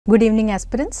Good evening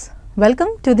aspirants. Welcome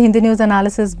to the Hindu News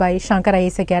Analysis by Shankar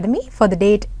IAS Academy for the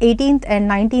date 18th and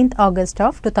 19th August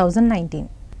of 2019.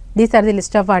 These are the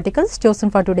list of articles chosen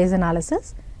for today's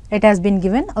analysis. It has been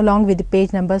given along with the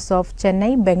page numbers of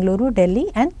Chennai, Bengaluru,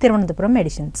 Delhi and Thiruvananthapuram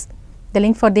editions. The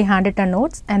link for the handwritten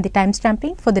notes and the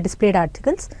timestamping for the displayed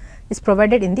articles is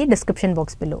provided in the description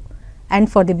box below.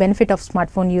 And for the benefit of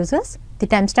smartphone users, the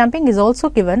timestamping is also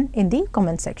given in the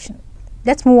comment section.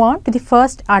 Let's move on to the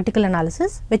first article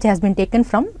analysis, which has been taken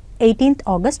from 18th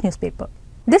August newspaper.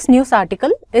 This news article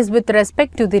is with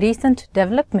respect to the recent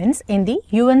developments in the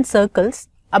UN circles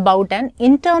about an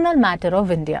internal matter of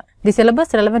India. The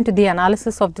syllabus relevant to the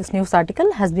analysis of this news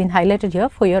article has been highlighted here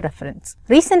for your reference.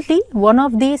 Recently, one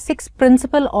of the 6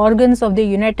 principal organs of the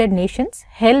United Nations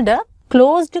held a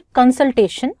closed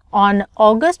consultation on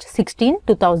August 16,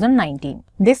 2019.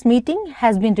 This meeting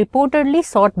has been reportedly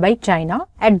sought by China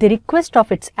at the request of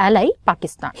its ally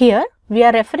Pakistan. Here, we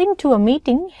are referring to a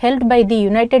meeting held by the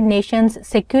United Nations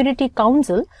Security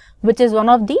Council, which is one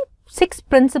of the 6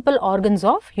 principal organs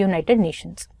of United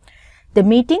Nations. The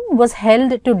meeting was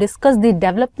held to discuss the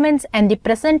developments and the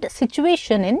present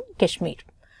situation in Kashmir.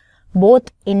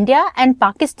 Both India and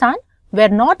Pakistan were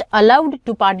not allowed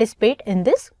to participate in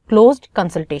this closed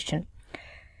consultation.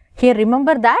 Here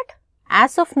remember that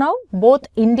as of now, both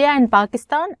India and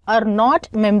Pakistan are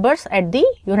not members at the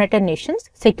United Nations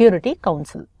Security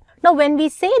Council. Now, when we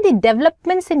say the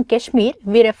developments in Kashmir,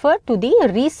 we refer to the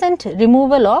recent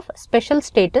removal of special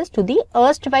status to the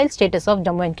erstwhile status of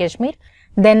Jammu and Kashmir,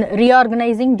 then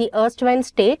reorganizing the erstwhile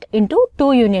state into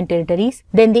 2 union territories,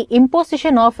 then the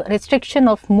imposition of restriction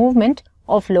of movement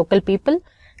of local people,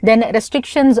 then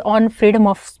restrictions on freedom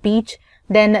of speech,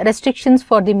 then restrictions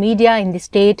for the media in the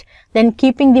state, then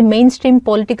keeping the mainstream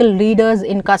political leaders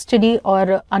in custody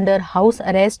or under house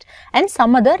arrest, and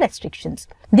some other restrictions.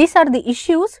 These are the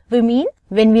issues we mean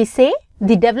when we say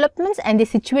the developments and the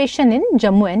situation in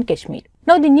Jammu and Kashmir.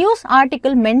 Now, the news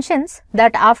article mentions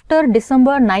that after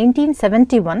December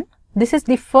 1971, this is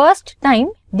the first time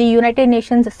the United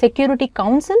Nations Security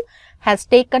Council has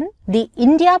taken the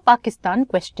India-Pakistan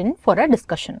question for a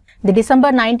discussion. The December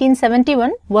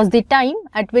 1971 was the time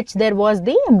at which there was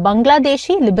the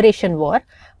Bangladeshi Liberation War,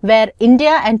 where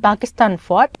India and Pakistan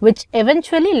fought, which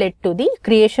eventually led to the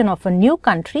creation of a new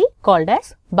country called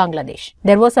as Bangladesh.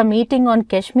 There was a meeting on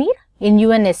Kashmir in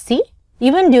UNSC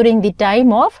even during the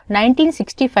time of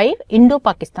 1965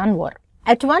 Indo-Pakistan War.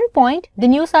 At one point, the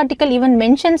news article even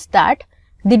mentions that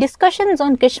the discussions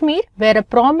on Kashmir were a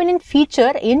prominent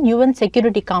feature in UN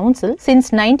Security Council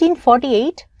since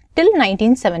 1948 till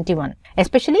 1971,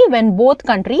 especially when both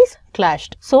countries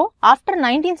clashed. So, after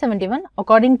 1971,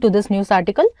 according to this news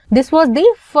article, this was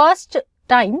the first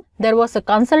time there was a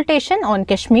consultation on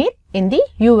Kashmir in the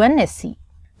UNSC.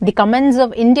 The comments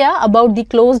of India about the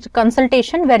closed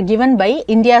consultation were given by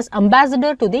India's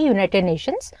ambassador to the United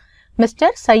Nations,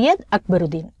 Mr. Syed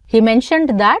Akbaruddin. He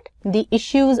mentioned that the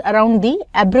issues around the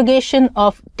abrogation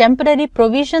of temporary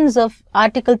provisions of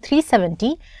Article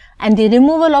 370 and the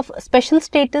removal of special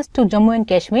status to Jammu and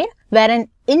Kashmir were an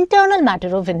internal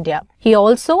matter of India. He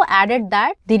also added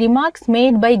that the remarks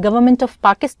made by government of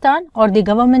Pakistan or the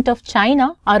government of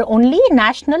China are only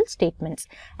national statements,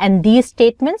 and these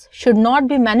statements should not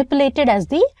be manipulated as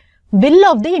the will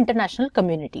of the international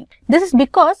community. This is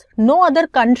because no other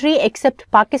country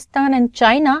except Pakistan and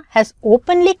China has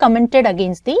openly commented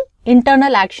against the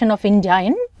internal action of India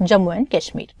in Jammu and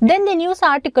Kashmir. Then the news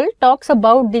article talks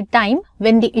about the time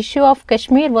when the issue of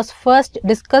Kashmir was first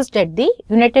discussed at the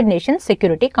United Nations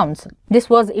Security Council. This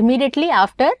was immediately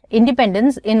after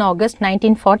independence in August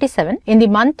 1947. In the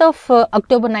month of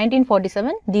October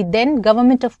 1947, the then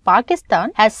government of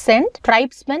Pakistan has sent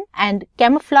tribesmen and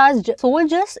camouflaged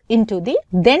soldiers into the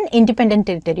then independent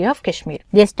territory of Kashmir.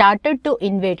 They started to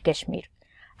invade Kashmir.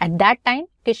 At that time,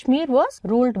 Kashmir was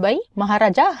ruled by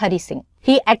Maharaja Hari Singh.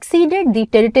 He acceded the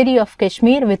territory of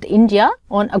Kashmir with India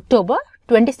on October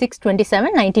 26-27,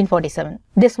 1947.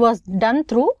 This was done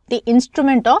through the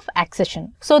instrument of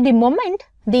accession. So, the moment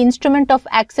the instrument of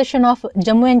accession of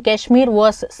Jammu and Kashmir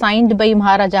was signed by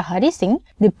Maharaja Hari Singh,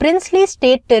 the princely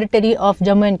state territory of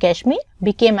Jammu and Kashmir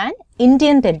became an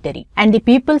Indian territory, and the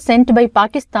people sent by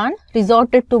Pakistan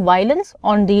resorted to violence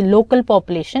on the local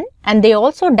population, and they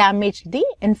also damaged the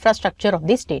infrastructure of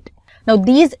the state. Now,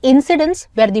 these incidents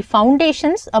were the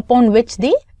foundations upon which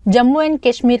the Jammu and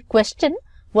Kashmir question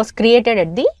was created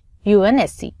at the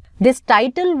UNSC. This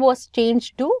title was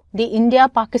changed to the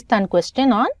India-Pakistan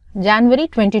question on January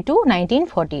 22,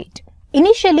 1948.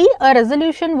 Initially, a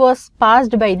resolution was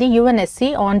passed by the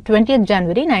UNSC on 20th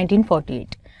January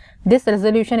 1948. This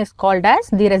resolution is called as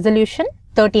the Resolution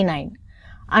 39.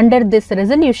 Under this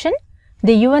resolution,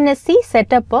 the UNSC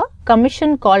set up a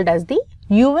commission called as the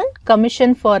UN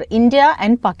Commission for India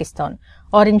and Pakistan,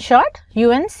 or in short,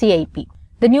 UNCIP.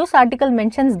 The news article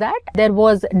mentions that there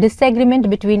was disagreement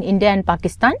between India and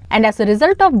Pakistan, and as a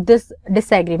result of this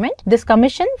disagreement, this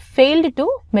commission failed to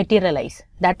materialize.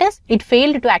 That is, it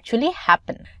failed to actually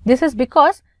happen. This is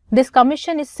because this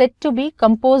commission is said to be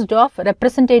composed of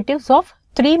representatives of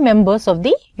 3 members of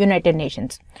the United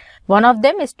Nations. One of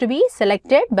them is to be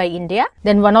selected by India,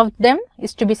 then one of them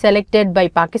is to be selected by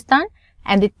Pakistan,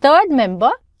 and the third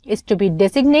member is to be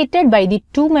designated by the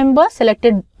 2 members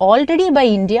selected already by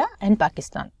India and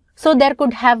Pakistan. So there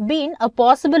could have been a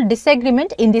possible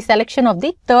disagreement in the selection of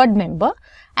the third member,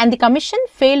 and the commission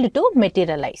failed to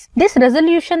materialize. This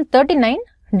resolution 39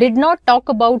 did not talk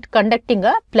about conducting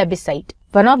a plebiscite.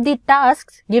 One of the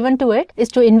tasks given to it is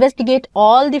to investigate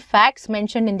all the facts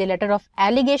mentioned in the letter of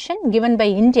allegation given by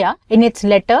India in its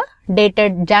letter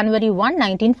dated January 1,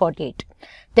 1948.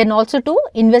 Then also to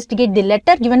investigate the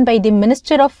letter given by the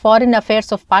Minister of Foreign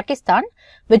Affairs of Pakistan,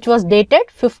 which was dated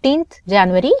 15th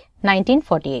January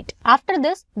 1948. After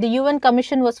this, the UN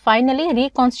Commission was finally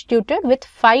reconstituted with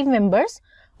 5 members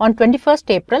on 21st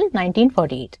April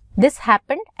 1948. This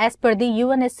happened as per the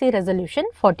UNSC Resolution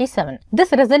 47.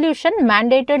 This resolution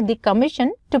mandated the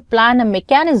Commission to plan a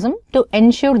mechanism to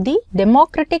ensure the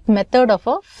democratic method of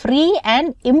a free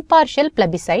and impartial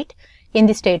plebiscite in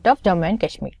the state of Jammu and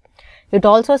Kashmir. It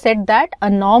also said that a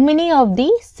nominee of the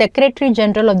Secretary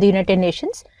General of the United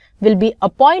Nations will be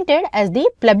appointed as the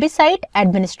plebiscite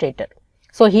administrator.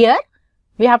 So here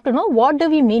we have to know what do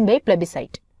we mean by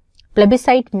plebiscite.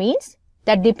 Plebiscite means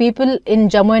that the people in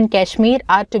Jammu and Kashmir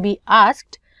are to be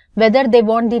asked whether they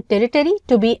want the territory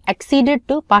to be acceded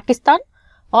to Pakistan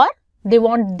or they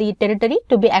want the territory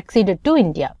to be acceded to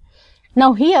India.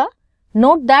 Now here,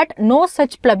 note that no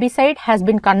such plebiscite has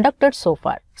been conducted so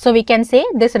far. So we can say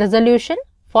this resolution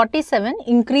 47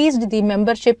 increased the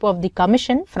membership of the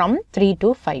commission from 3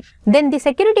 to 5. Then the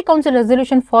Security Council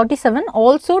Resolution 47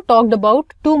 also talked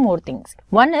about 2 more things.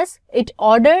 One is it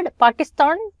ordered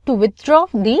Pakistan to withdraw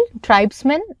the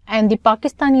tribesmen and the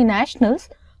Pakistani nationals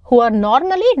who are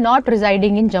normally not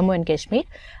residing in Jammu and Kashmir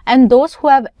and those who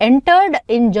have entered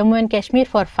in Jammu and Kashmir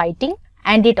for fighting.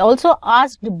 And it also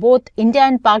asked both India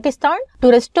and Pakistan to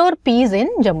restore peace in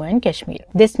Jammu and Kashmir.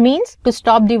 This means to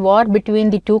stop the war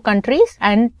between the 2 countries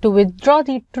and to withdraw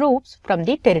the troops from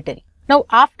the territory. Now,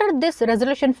 after this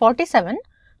resolution 47,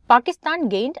 Pakistan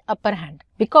gained upper hand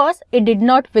because it did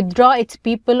not withdraw its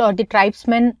people or the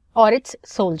tribesmen or its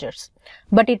soldiers.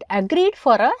 But it agreed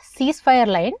for a ceasefire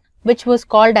line which was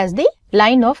called as the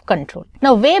line of control.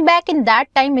 Now, way back in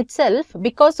that time itself,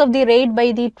 because of the raid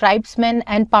by the tribesmen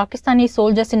and Pakistani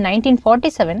soldiers in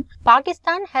 1947,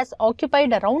 Pakistan has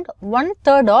occupied around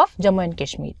 1/3 of Jammu and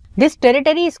Kashmir. This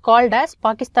territory is called as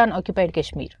Pakistan Occupied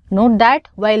Kashmir. Note that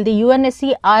while the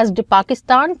UNSC asked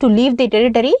Pakistan to leave the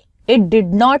territory, it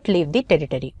did not leave the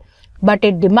territory, but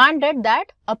it demanded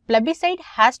that a plebiscite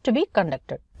has to be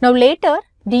conducted. Now later,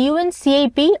 the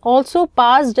UNCIP also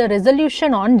passed a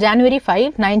resolution on January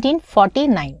 5,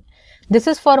 1949. This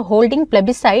is for holding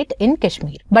plebiscite in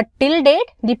Kashmir. But till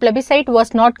date, the plebiscite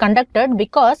was not conducted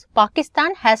because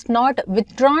Pakistan has not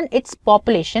withdrawn its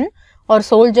population or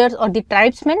soldiers or the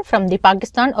tribesmen from the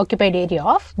Pakistan occupied area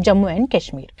of Jammu and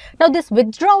Kashmir. Now, this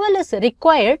withdrawal is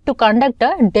required to conduct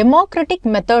a democratic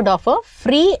method of a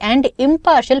free and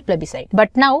impartial plebiscite.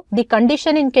 But now, the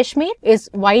condition in Kashmir is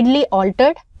widely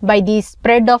altered by the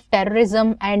spread of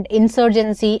terrorism and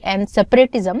insurgency and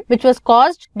separatism which was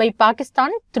caused by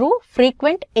Pakistan through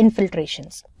frequent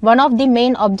infiltrations. One of the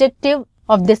main objectives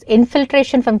of this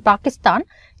infiltration from Pakistan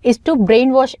is to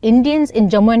brainwash Indians in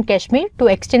Jammu and Kashmir to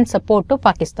extend support to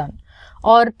Pakistan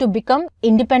or to become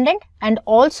independent and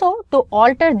also to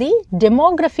alter the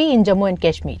demography in Jammu and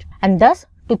Kashmir and thus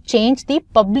to change the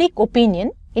public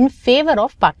opinion in favor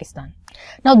of Pakistan.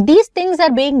 Now, these things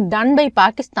are being done by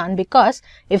Pakistan because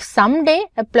if someday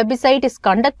a plebiscite is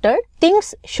conducted,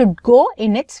 things should go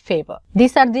in its favor.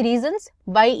 These are the reasons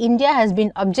why India has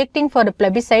been objecting for a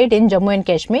plebiscite in Jammu and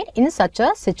Kashmir in such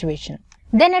a situation.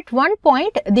 Then at one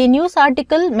point, the news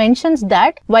article mentions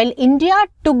that while India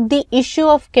took the issue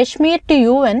of Kashmir to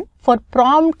UN for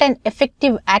prompt and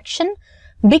effective action,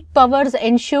 big powers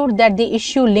ensured that the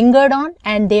issue lingered on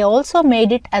and they also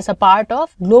made it as a part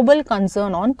of global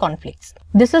concern on conflicts.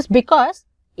 This is because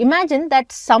imagine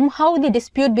that somehow the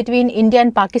dispute between India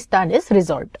and Pakistan is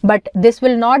resolved. But this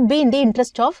will not be in the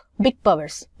interest of big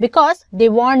powers because they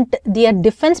want their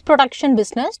defense production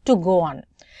business to go on.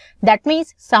 That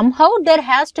means somehow there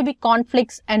has to be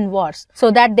conflicts and wars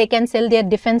so that they can sell their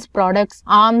defense products,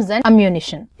 arms and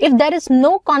ammunition. If there is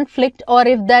no conflict or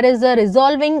if there is a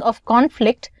resolving of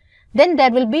conflict, then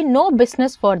there will be no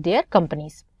business for their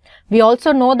companies. We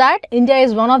also know that India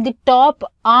is one of the top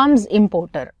arms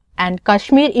importer. And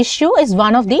Kashmir issue is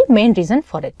one of the main reasons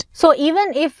for it. So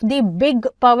even if the big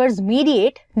powers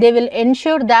mediate, they will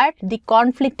ensure that the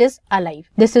conflict is alive.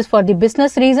 This is for the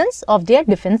business reasons of their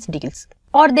defense deals.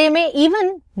 Or they may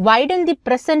even widen the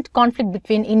present conflict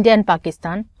between India and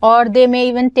Pakistan, or they may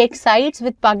even take sides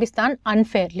with Pakistan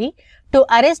unfairly to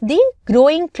arrest the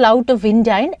growing clout of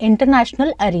India in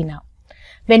international arena.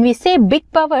 When we say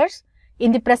big powers,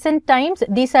 in the present times,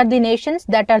 these are the nations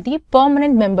that are the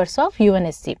permanent members of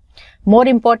UNSC. More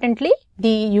importantly, the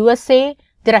USA,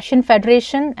 the Russian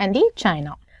Federation and the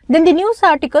China. Then the news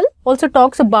article also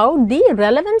talks about the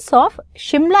relevance of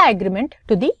Shimla Agreement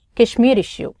to the Kashmir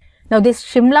issue. Now this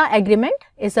Shimla Agreement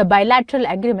is a bilateral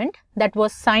agreement that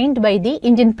was signed by the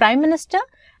Indian Prime Minister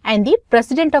and the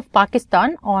President of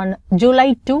Pakistan on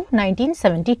July 2,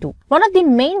 1972. One of the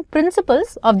main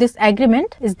principles of this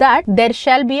agreement is that there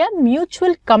shall be a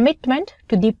mutual commitment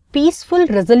to the peaceful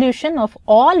resolution of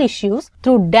all issues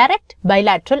through direct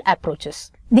bilateral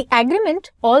approaches. The agreement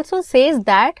also says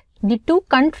that the two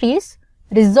countries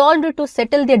resolved to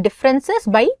settle their differences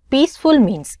by peaceful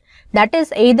means. That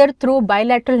is either through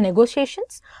bilateral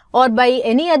negotiations or by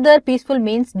any other peaceful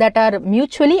means that are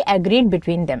mutually agreed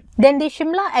between them. Then the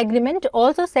Shimla Agreement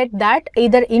also said that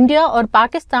either India or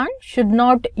Pakistan should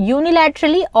not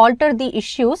unilaterally alter the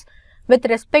issues with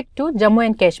respect to Jammu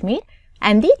and Kashmir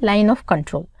and the line of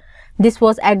control. This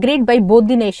was agreed by both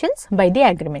the nations by the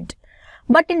agreement.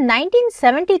 But in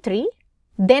 1973,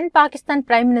 then Pakistan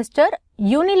Prime Minister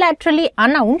unilaterally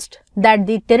announced that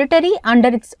the territory under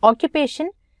its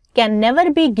occupation can never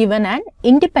be given an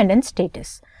independent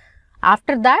status.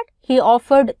 After that, he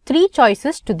offered three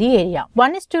choices to the area.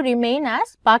 One is to remain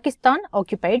as Pakistan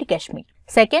occupied Kashmir.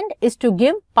 Second is to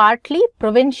give partly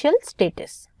provincial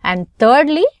status. And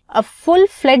thirdly, a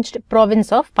full-fledged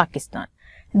province of Pakistan.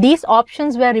 These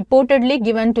options were reportedly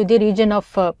given to the region of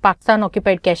Pakistan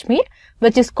occupied Kashmir,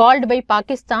 which is called by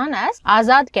Pakistan as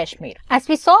Azad Kashmir. As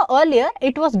we saw earlier,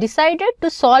 it was decided to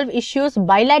solve issues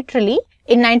bilaterally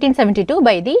in 1972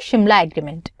 by the Shimla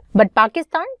Agreement. But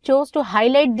Pakistan chose to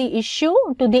highlight the issue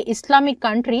to the Islamic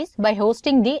countries by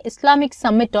hosting the Islamic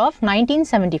Summit of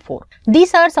 1974.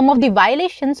 These are some of the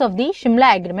violations of the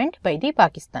Shimla Agreement by the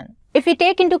Pakistan. If we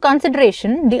take into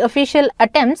consideration the official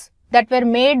attempts that were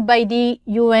made by the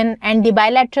UN and the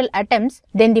bilateral attempts,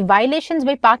 then the violations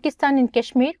by Pakistan in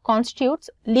Kashmir constitutes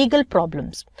legal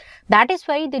problems. That is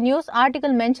why the news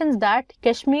article mentions that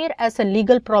Kashmir as a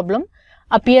legal problem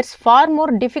appears far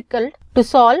more difficult to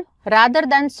solve rather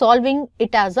than solving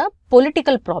it as a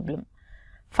political problem.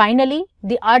 Finally,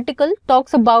 the article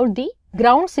talks about the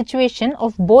ground situation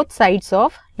of both sides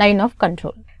of line of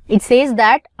control. It says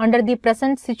that under the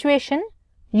present situation,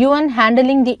 UN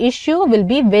handling the issue will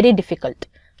be very difficult.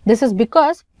 This is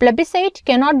because plebiscite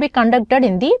cannot be conducted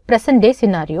in the present day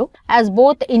scenario, as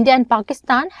both India and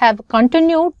Pakistan have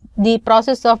continued the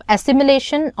process of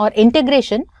assimilation or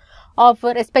integration of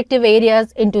respective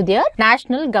areas into their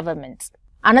national governments.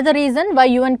 Another reason why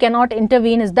UN cannot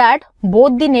intervene is that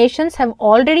both the nations have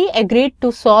already agreed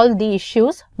to solve the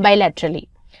issues bilaterally.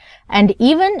 And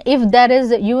even if there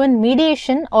is UN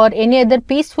mediation or any other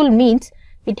peaceful means,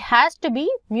 it has to be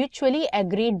mutually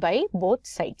agreed by both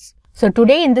sides. So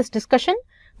today in this discussion,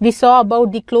 we saw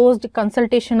about the closed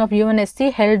consultation of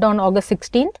UNSC held on August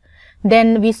 16th.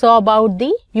 Then we saw about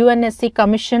the UNSC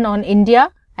Commission on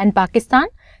India and Pakistan.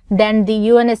 Then the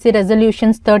UNSC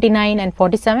resolutions 39 and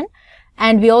 47.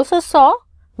 And we also saw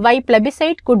why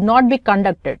plebiscite could not be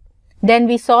conducted. Then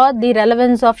we saw the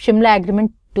relevance of Shimla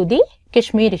Agreement to the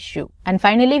Kashmir issue. And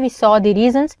finally, we saw the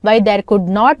reasons why there could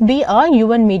not be a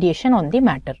UN mediation on the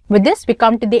matter. With this, we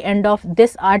come to the end of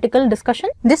this article discussion.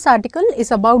 This article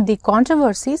is about the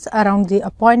controversies around the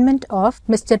appointment of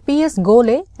Mr. P.S.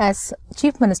 Gole as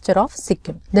Chief Minister of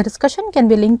Sikkim. The discussion can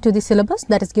be linked to the syllabus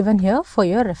that is given here for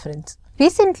your reference.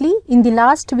 Recently, in the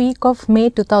last week of May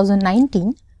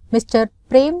 2019, Mr.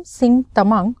 Prem Singh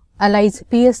Tamang, alias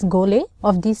P.S. Gole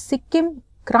of the Sikkim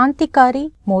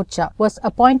Krantikari Morcha, was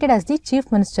appointed as the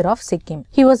Chief Minister of Sikkim.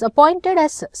 He was appointed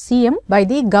as CM by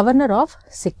the Governor of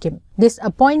Sikkim. This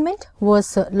appointment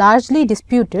was largely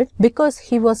disputed because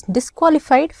he was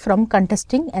disqualified from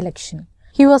contesting election.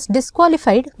 He was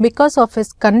disqualified because of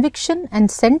his conviction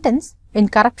and sentence in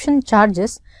corruption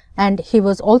charges, and he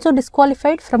was also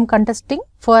disqualified from contesting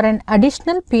for an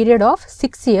additional period of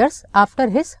 6 years after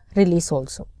his release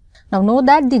also. Now know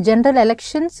that the general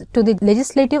elections to the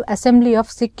Legislative Assembly of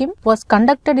Sikkim was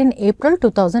conducted in April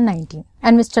 2019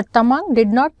 and Mr. Tamang did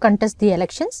not contest the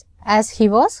elections as he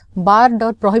was barred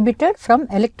or prohibited from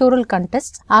electoral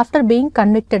contests after being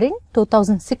convicted in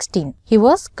 2016. He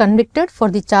was convicted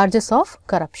for the charges of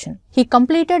corruption. He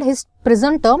completed his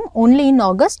prison term only in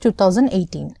August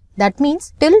 2018. That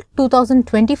means till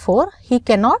 2024 he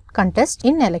cannot contest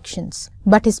in elections.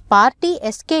 But his party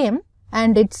SKM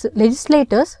and its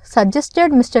legislators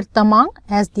suggested Mr. Tamang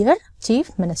as their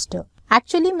chief minister.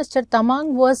 Actually, Mr.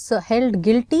 Tamang was held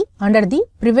guilty under the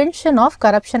Prevention of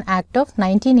Corruption Act of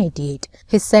 1988.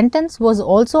 His sentence was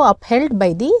also upheld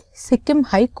by the Sikkim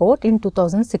High Court in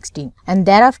 2016 and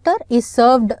thereafter he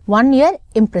served 1 year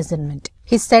imprisonment.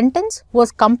 His sentence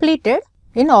was completed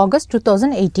in August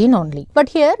 2018 only. But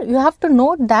here you have to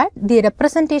note that the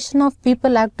Representation of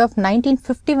People Act of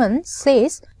 1951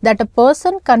 says that a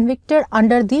person convicted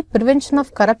under the Prevention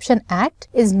of Corruption Act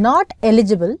is not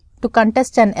eligible to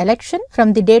contest an election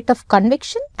from the date of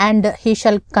conviction and he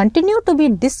shall continue to be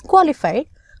disqualified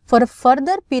for a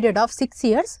further period of 6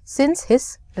 years since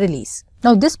his release.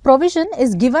 Now this provision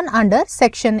is given under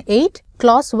section 8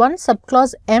 clause 1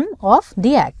 subclause M of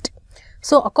the Act.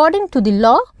 So according to the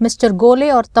law, Mr.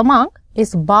 Gole or Tamang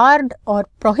is barred or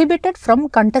prohibited from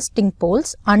contesting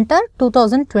polls until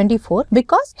 2024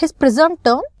 because his prison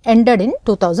term ended in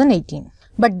 2018.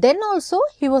 But then also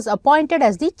he was appointed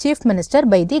as the chief minister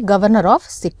by the governor of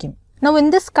Sikkim. Now in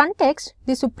this context,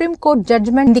 the Supreme Court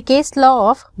judgment in the case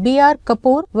law of B.R.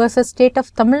 Kapoor versus State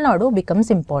of Tamil Nadu becomes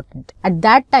important. At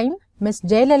that time, Ms.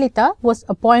 Jayalalitha was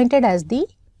appointed as the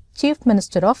Chief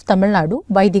Minister of Tamil Nadu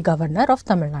by the Governor of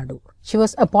Tamil Nadu. She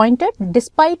was appointed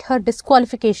despite her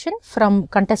disqualification from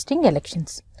contesting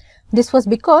elections. This was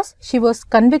because she was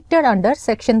convicted under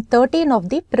Section 13 of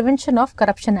the Prevention of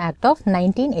Corruption Act of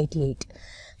 1988.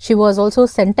 She was also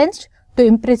sentenced to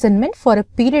imprisonment for a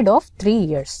period of 3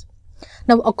 years.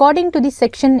 Now, according to the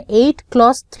Section 8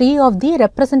 Clause 3 of the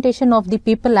Representation of the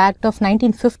People Act of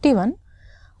 1951,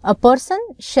 a person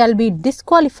shall be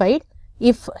disqualified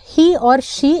if he or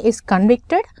she is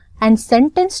convicted and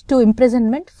sentenced to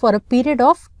imprisonment for a period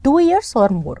of 2 years or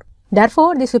more.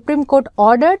 Therefore, the Supreme Court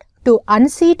ordered to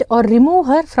unseat or remove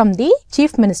her from the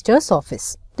Chief Minister's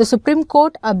office. The Supreme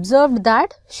Court observed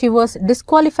that she was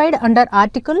disqualified under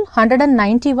Article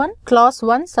 191, Clause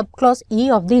 1, Subclause E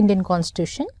of the Indian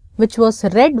Constitution, which was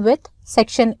read with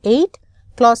Section 8,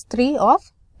 Clause 3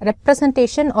 of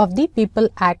Representation of the People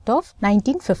Act of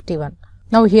 1951.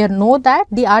 Now here know that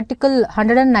the Article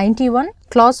 191,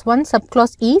 Clause 1,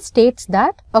 Subclause E states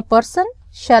that a person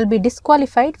shall be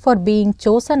disqualified for being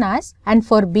chosen as and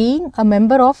for being a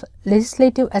member of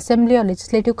Legislative Assembly or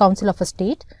Legislative Council of a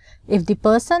state if the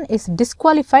person is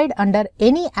disqualified under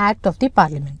any act of the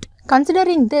Parliament.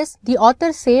 Considering this, the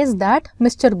author says that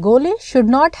Mr. Gole should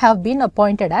not have been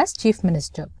appointed as Chief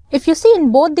Minister. If you see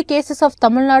in both the cases of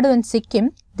Tamil Nadu and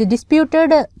Sikkim, the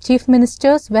disputed Chief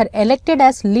Ministers were elected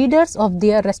as leaders of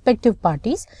their respective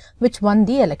parties which won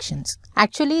the elections.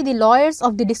 Actually, the lawyers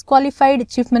of the disqualified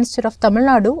Chief Minister of Tamil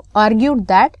Nadu argued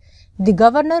that the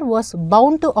governor was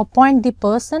bound to appoint the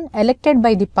person elected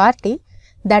by the party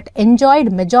that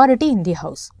enjoyed majority in the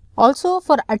house. Also,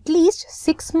 for at least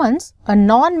 6 months, a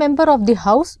non-member of the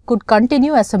house could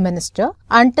continue as a minister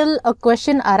until a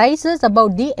question arises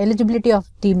about the eligibility of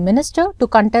the minister to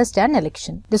contest an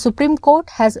election. The Supreme Court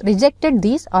has rejected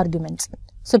these arguments.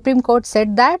 Supreme Court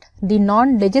said that the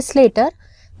non-legislator,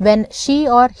 when she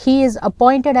or he is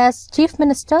appointed as chief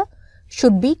minister,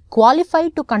 should be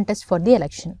qualified to contest for the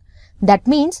election. That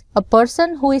means a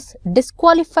person who is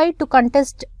disqualified to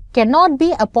contest cannot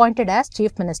be appointed as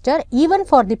chief minister even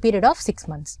for the period of 6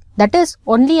 months. That is,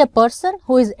 only a person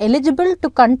who is eligible to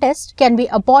contest can be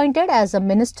appointed as a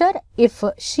minister if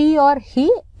she or he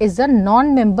is a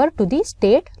non-member to the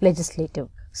state legislative.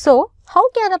 So, how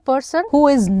can a person who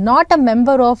is not a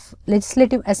member of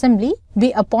Legislative Assembly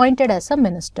be appointed as a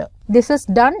minister? This is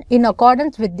done in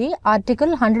accordance with the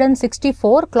Article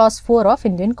 164 Clause 4 of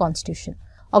Indian Constitution.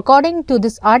 According to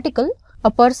this article, a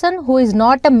person who is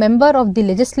not a member of the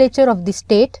legislature of the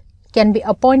state can be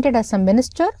appointed as a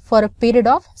minister for a period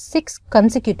of 6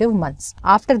 consecutive months.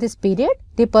 After this period,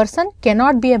 the person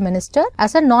cannot be a minister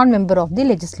as a non-member of the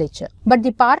legislature. But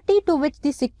the party to which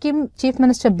the Sikkim Chief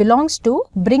Minister belongs to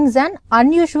brings an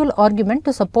unusual argument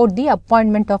to support the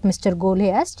appointment of Mr.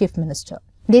 Gole as Chief Minister.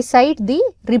 They cite the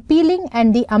Repealing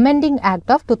and the Amending Act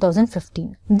of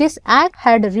 2015. This act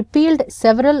had repealed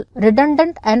several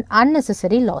redundant and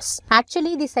unnecessary laws.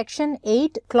 Actually, the Section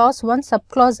 8, Clause 1,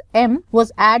 Subclause M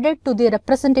was added to the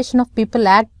Representation of People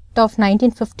Act of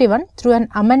 1951 through an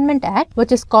Amendment Act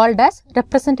which is called as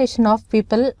Representation of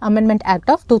People Amendment Act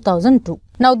of 2002.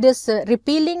 Now this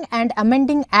Repealing and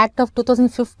Amending Act of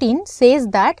 2015 says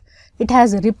that it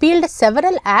has repealed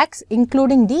several acts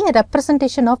including the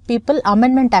Representation of People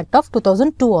Amendment Act of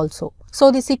 2002 also. So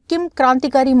the Sikkim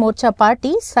Krantikari Morcha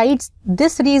party cites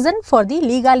this reason for the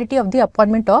legality of the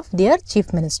appointment of their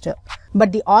chief minister.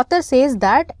 But the author says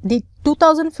that the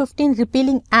 2015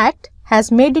 Repealing Act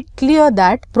has made it clear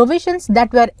that provisions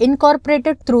that were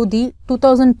incorporated through the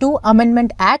 2002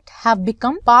 Amendment Act have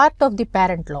become part of the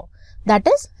parent law. That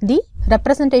is the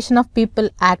Representation of People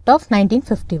Act of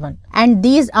 1951. And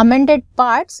these amended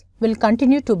parts will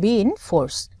continue to be in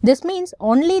force. This means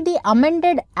only the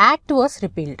amended act was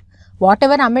repealed.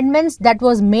 Whatever amendments that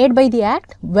was made by the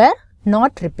Act were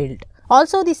not repealed.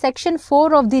 Also, the Section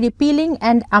 4 of the Repealing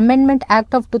and Amendment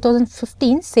Act of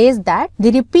 2015 says that the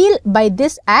repeal by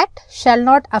this Act shall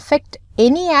not affect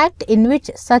any Act in which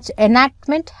such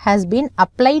enactment has been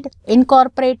applied,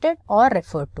 incorporated or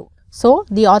referred to. So,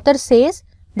 the author says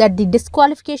that the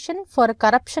disqualification for a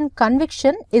corruption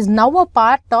conviction is now a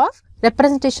part of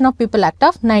Representation of People Act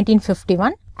of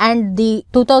 1951, and the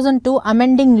 2002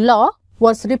 amending law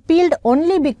was repealed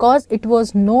only because it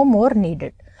was no more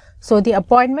needed. So, the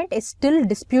appointment is still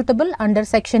disputable under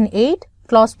Section 8,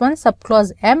 Clause 1,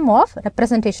 Subclause M of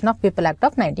Representation of People Act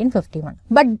of 1951.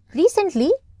 But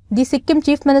recently, the Sikkim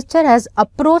Chief Minister has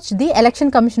approached the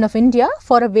Election Commission of India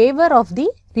for a waiver of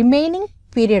the remaining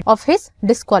period of his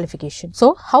disqualification.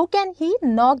 So, how can he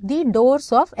knock the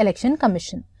doors of Election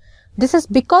Commission? This is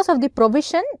because of the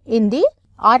provision in the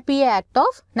RPA Act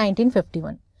of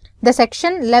 1951. The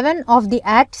Section 11 of the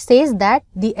Act says that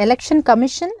the Election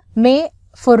Commission may,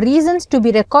 for reasons to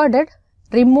be recorded,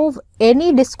 remove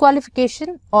any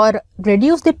disqualification or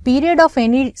reduce the period of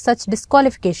any such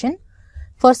disqualification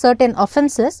for certain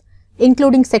offences,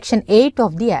 including Section 8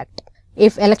 of the Act.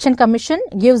 If Election Commission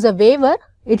gives a waiver,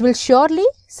 it will surely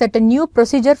set a new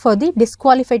procedure for the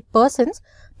disqualified persons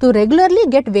to regularly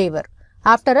get waiver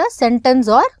after a sentence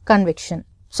or conviction,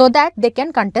 so that they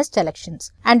can contest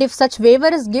elections. And if such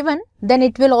waiver is given, then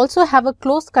it will also have a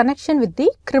close connection with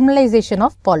the criminalization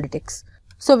of politics.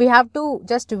 So, we have to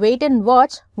just wait and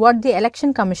watch what the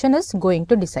Election Commission is going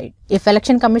to decide. If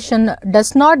Election Commission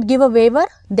does not give a waiver,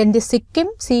 then the Sikkim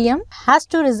CM has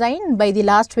to resign by the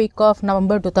last week of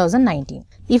November 2019.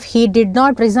 If he did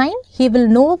not resign, he will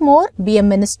no more be a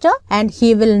minister and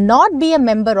he will not be a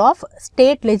member of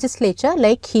state legislature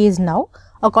like he is now,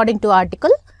 according to Article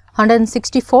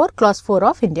 164 Clause 4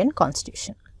 of Indian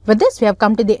Constitution. With this, we have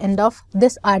come to the end of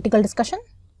this article discussion.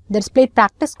 The displayed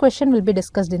practice question will be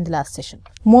discussed in the last session.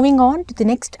 Moving on to the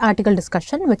next article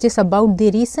discussion, which is about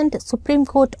the recent Supreme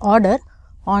Court order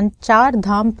on Char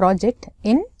Dham project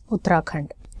in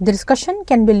Uttarakhand. The discussion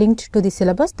can be linked to the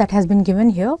syllabus that has been given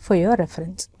here for your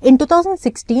reference. In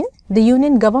 2016, the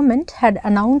Union government had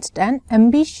announced an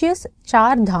ambitious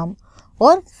Char Dham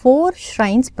or 4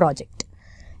 shrines project.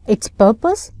 Its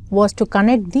purpose was to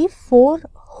connect the 4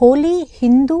 holy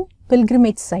Hindu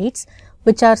pilgrimage sites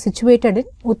which are situated in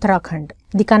Uttarakhand.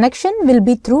 The connection will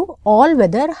be through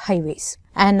all-weather highways.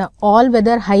 An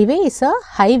all-weather highway is a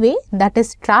highway that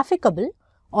is trafficable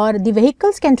or the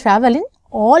vehicles can travel in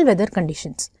all weather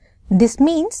conditions. This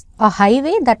means a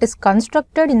highway that is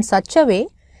constructed in such a way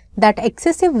that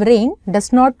excessive rain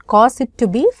does not cause it to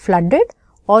be flooded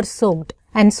or soaked,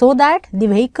 and so that the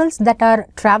vehicles that are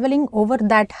traveling over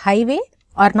that highway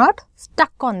are not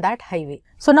stuck on that highway.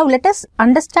 So now let us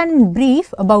understand in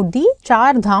brief about the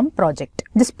Char Dham project.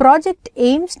 This project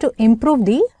aims to improve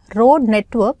the road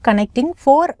network connecting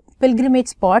 4 pilgrimage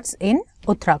spots in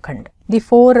Uttarakhand. The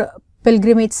 4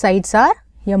 pilgrimage sites are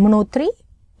Yamunotri,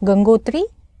 Gangotri,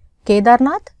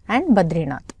 Kedarnath and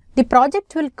Badrinath. The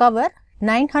project will cover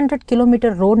 900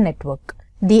 km road network.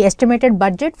 The estimated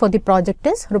budget for the project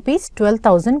is Rs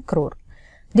 12,000 crore.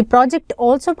 The project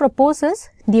also proposes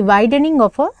the widening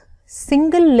of a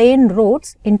single lane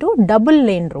roads into double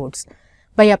lane roads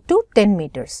by up to 10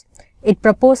 meters. It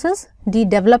proposes the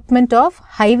development of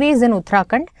highways in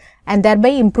Uttarakhand and thereby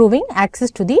improving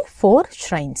access to the 4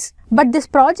 shrines. But this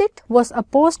project was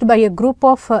opposed by a group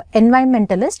of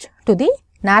environmentalists to the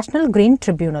National Green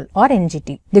Tribunal or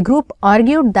NGT. The group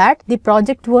argued that the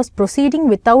project was proceeding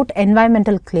without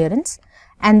environmental clearance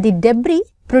and the debris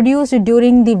produced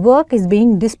during the work is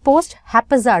being disposed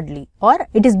haphazardly or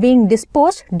it is being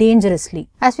disposed dangerously.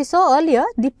 As we saw earlier,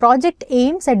 the project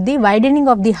aims at the widening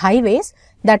of the highways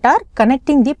that are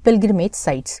connecting the pilgrimage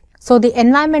sites. So the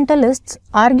environmentalists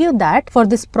argue that for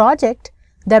this project,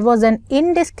 there was an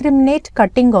indiscriminate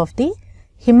cutting of the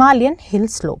Himalayan hill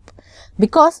slope.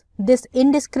 because this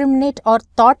indiscriminate or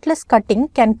thoughtless cutting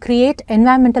can create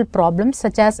environmental problems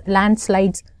such as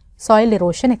landslides, soil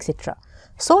erosion, etc.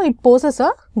 So it poses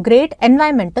a great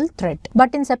environmental threat.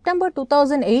 But in September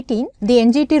 2018, the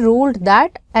NGT ruled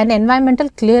that an environmental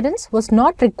clearance was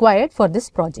not required for this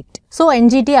project. So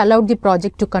NGT allowed the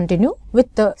project to continue with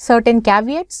certain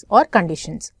caveats or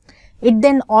conditions. It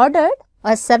then ordered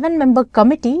a 7-member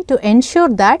committee to ensure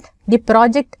that the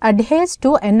project adheres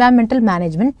to environmental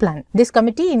management plan. This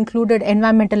committee included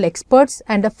environmental experts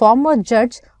and a former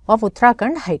judge of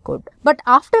Uttarakhand High Court. But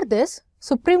after this,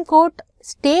 Supreme Court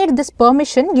stayed this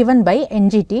permission given by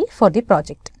NGT for the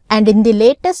project. And in the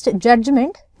latest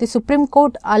judgment, the Supreme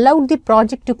Court allowed the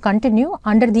project to continue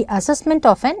under the assessment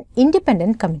of an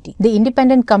independent committee. The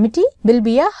independent committee will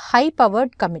be a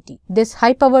high-powered committee. This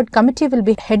high-powered committee will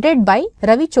be headed by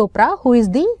Ravi Chopra, who is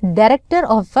the director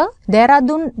of a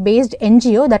Dehradun-based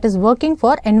NGO that is working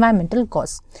for environmental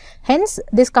cause. Hence,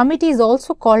 this committee is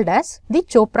also called as the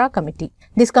Chopra Committee.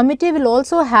 This committee will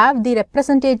also have the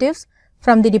representatives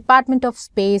from the Department of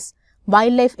Space,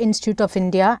 Wildlife Institute of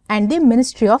India and the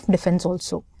Ministry of Defence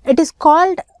also. It is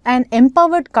called an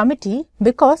empowered committee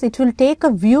because it will take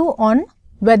a view on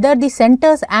whether the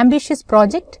centre's ambitious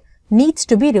project needs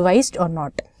to be revised or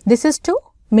not. This is to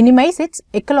minimize its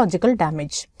ecological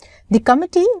damage. The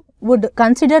committee would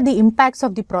consider the impacts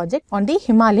of the project on the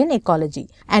Himalayan ecology,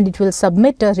 and it will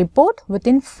submit a report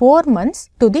within 4 months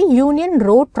to the Union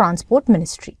Road Transport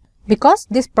Ministry, because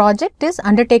this project is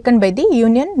undertaken by the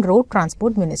Union Road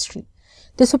Transport Ministry.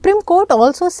 The Supreme Court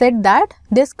also said that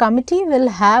this committee will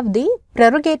have the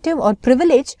prerogative or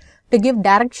privilege to give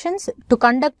directions to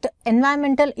conduct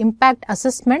environmental impact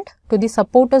assessment to the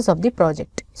supporters of the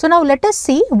project. So now let us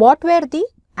see what were the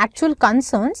actual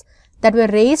concerns that were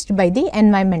raised by the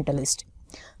environmentalists.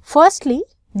 Firstly,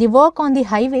 the work on the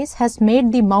highways has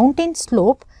made the mountain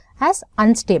slope as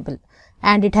unstable,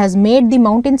 and it has made the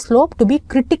mountain slope to be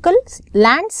critical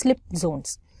landslip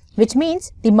zones, which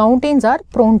means the mountains are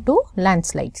prone to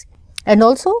landslides. And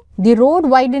also, the road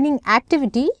widening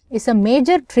activity is a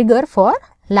major trigger for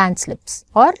landslips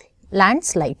or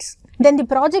landslides. Then the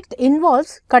project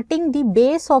involves cutting the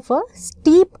base of a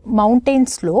steep mountain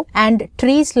slope and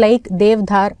trees like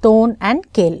devdar, thorn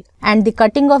and kale. And the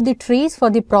cutting of the trees for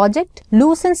the project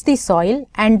loosens the soil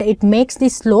and it makes the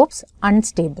slopes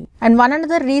unstable. And one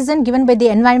another reason given by the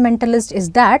environmentalist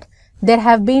is that there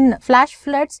have been flash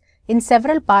floods in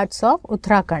several parts of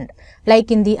Uttarakhand,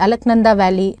 like in the Alaknanda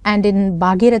Valley and in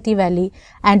Bhagirathi Valley,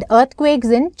 and earthquakes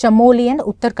in Chamoli and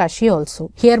Uttarkashi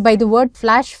also. Here by the word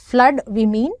flash flood we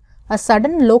mean a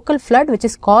sudden local flood which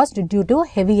is caused due to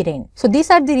heavy rain. So these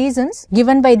are the reasons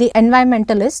given by the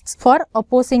environmentalists for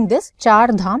opposing this Char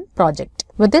Dham project.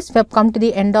 With this, we have come to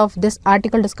the end of this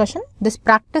article discussion. This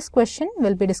practice question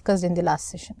will be discussed in the last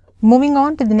session. Moving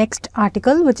on to the next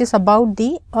article, which is about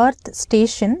the Earth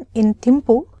Station in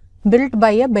Thimpu built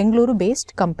by a Bengaluru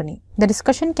based company. The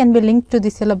discussion can be linked to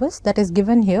the syllabus that is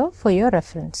given here for your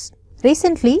reference.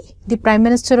 Recently, the Prime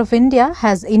Minister of India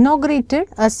has inaugurated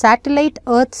a satellite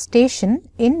Earth station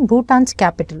in Bhutan's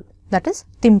capital, that is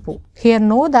Thimpu. Here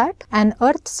know that an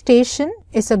Earth station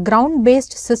is a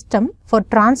ground-based system for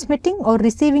transmitting or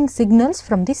receiving signals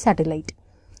from the satellite.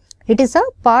 It is a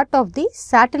part of the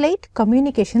satellite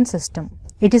communication system.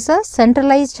 It is a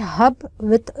centralized hub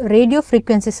with radio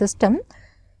frequency system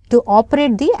to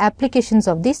operate the applications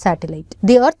of the satellite.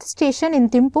 The Earth station in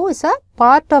Thimpu is a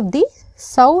part of the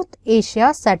South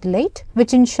Asia satellite,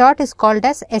 which in short is called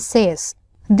as SAS.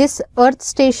 This Earth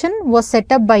station was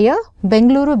set up by a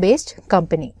Bengaluru based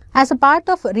company. As a part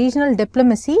of regional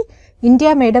diplomacy,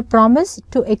 India made a promise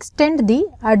to extend the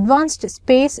advanced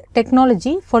space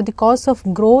technology for the cause of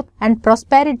growth and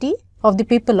prosperity of the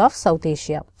people of South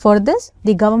Asia. For this,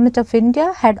 the Government of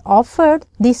India had offered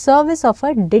the service of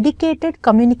a dedicated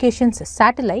communications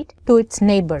satellite to its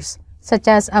neighbors such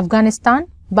as Afghanistan,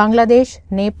 Bangladesh,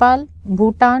 Nepal,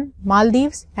 Bhutan,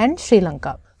 Maldives and Sri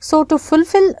Lanka. So to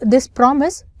fulfill this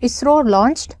promise, ISRO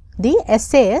launched the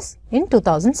SAS in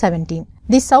 2017.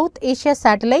 The South Asia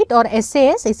Satellite or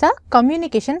SAS is a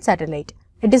communication satellite.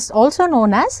 It is also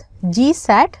known as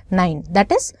GSAT-9,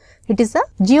 that is, it is a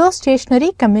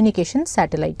geostationary communication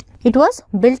satellite. It was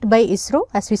built by ISRO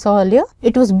as we saw earlier.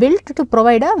 It was built to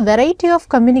provide a variety of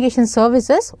communication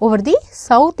services over the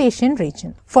South Asian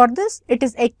region. For this, it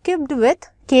is equipped with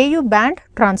Ku band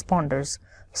transponders.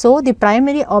 So, the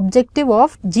primary objective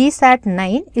of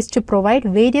GSAT-9 is to provide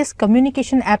various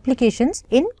communication applications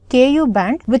in Ku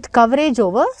band with coverage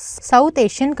over South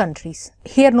Asian countries.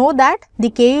 Here know that the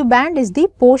Ku band is the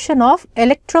portion of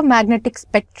electromagnetic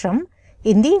spectrum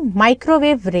in the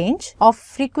microwave range of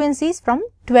frequencies from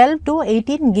 12 to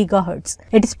 18 gigahertz.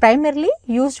 It is primarily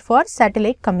used for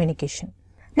satellite communication.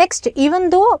 Next, even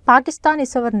though Pakistan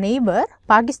is our neighbor,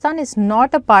 Pakistan is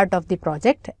not a part of the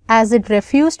project as it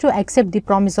refused to accept the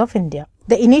promise of India.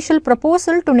 The initial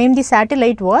proposal to name the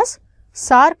satellite was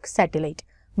SARC satellite,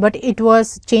 but it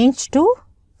was changed to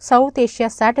South Asia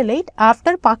satellite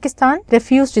after Pakistan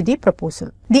refused the proposal.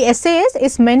 The SAS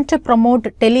is meant to promote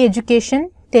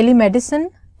tele-education, telemedicine,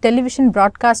 television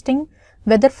broadcasting,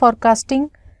 weather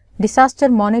forecasting, disaster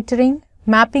monitoring,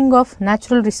 mapping of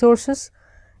natural resources,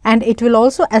 and it will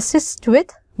also assist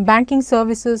with banking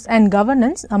services and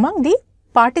governance among the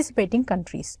participating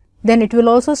countries. Then it will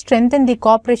also strengthen the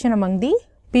cooperation among the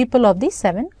people of the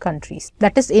 7 countries,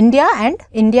 that is India and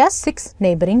India's 6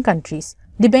 neighboring countries.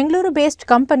 The Bengaluru based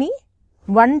company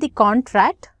won the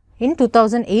contract in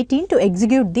 2018 to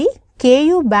execute the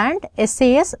KU band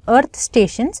SAS earth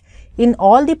stations in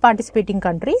all the participating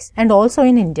countries and also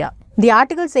in India. The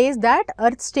article says that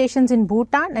earth stations in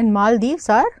Bhutan and Maldives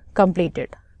are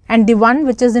completed, and the one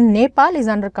which is in Nepal is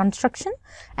under construction,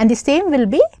 and the same will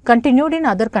be continued in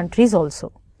other countries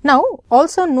also. Now,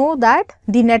 also know that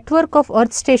the network of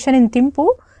earth station in Thimpu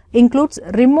includes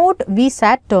remote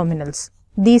VSAT terminals.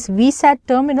 These VSAT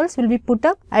terminals will be put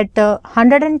up at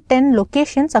 110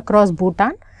 locations across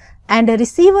Bhutan, and a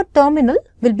receiver terminal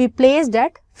will be placed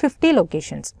at 50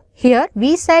 locations. Here,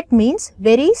 VSAT means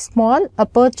very small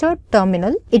aperture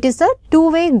terminal. It is a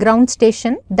two-way ground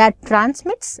station that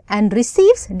transmits and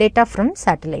receives data from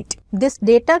satellite. This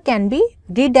data can be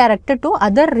redirected to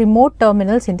other remote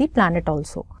terminals in the planet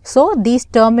also. So, these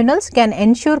terminals can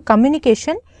ensure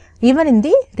communication even in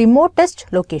the remotest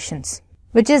locations,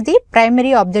 which is the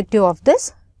primary objective of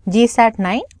this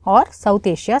GSAT-9 or South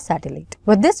Asia satellite.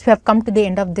 With this, we have come to the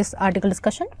end of this article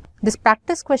discussion. This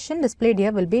practice question displayed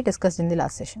here will be discussed in the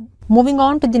last session. Moving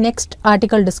on to the next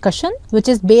article discussion, which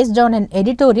is based on an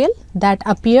editorial that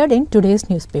appeared in today's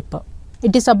newspaper.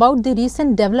 It is about the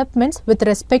recent developments with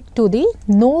respect to the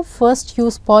no first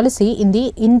use policy in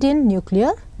the Indian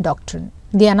nuclear doctrine.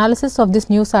 The analysis of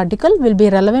this news article will be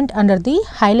relevant under the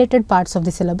highlighted parts of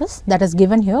the syllabus that is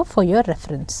given here for your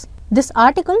reference. This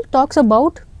article talks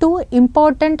about 2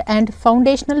 important and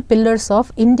foundational pillars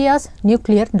of India's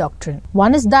nuclear doctrine.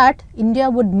 One is that India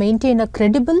would maintain a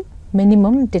credible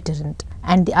minimum deterrent,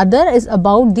 and the other is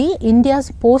about the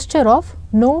India's posture of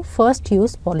no first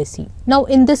use policy. Now,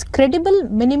 in this credible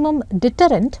minimum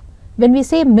deterrent, when we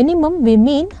say minimum, we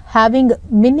mean having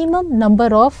minimum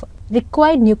number of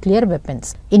required nuclear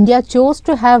weapons. India chose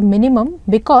to have minimum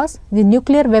because the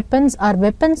nuclear weapons are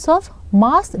weapons of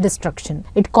mass destruction.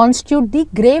 It constitutes the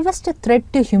gravest threat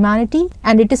to humanity,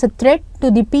 and it is a threat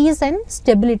to the peace and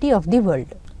stability of the world.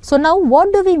 So now,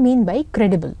 what do we mean by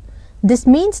credible? This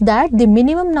means that the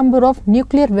minimum number of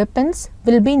nuclear weapons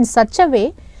will be in such a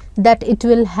way that it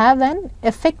will have an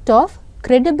effect of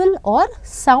credible or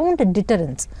sound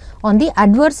deterrence on the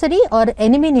adversary or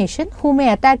enemy nation who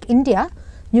may attack India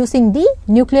using the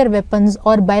nuclear weapons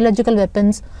or biological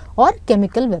weapons or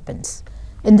chemical weapons.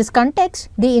 In this context,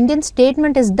 the Indian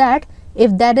statement is that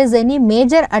if there is any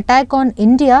major attack on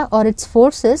India or its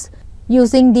forces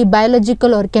using the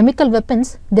biological or chemical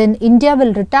weapons, then India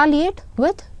will retaliate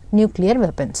with nuclear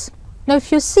weapons. Now,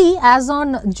 if you see, as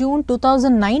on June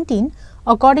 2019,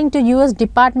 according to US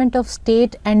Department of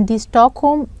State and the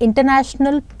Stockholm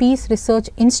International Peace Research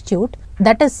Institute,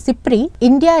 that is SIPRI,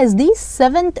 India is the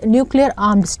 7th nuclear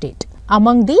armed state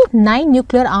among the 9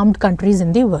 nuclear armed countries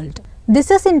in the world.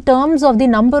 This is in terms of the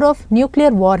number of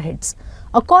nuclear warheads.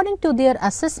 According to their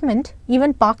assessment,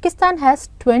 even Pakistan has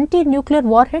 20 nuclear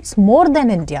warheads more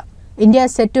than India. India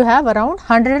is said to have around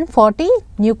 140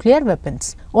 nuclear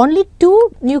weapons. Only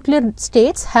 2 nuclear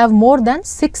states have more than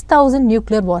 6,000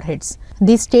 nuclear warheads.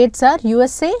 These states are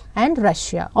USA and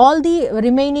Russia. All the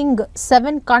remaining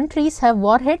 7 countries have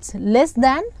warheads less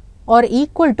than or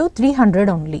equal to 300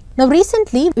 only. Now,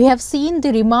 recently we have seen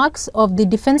the remarks of the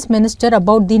defense minister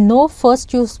about the no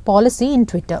first use policy in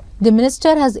Twitter. The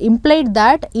minister has implied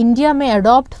that India may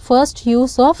adopt first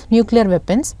use of nuclear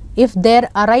weapons if there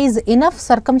arise enough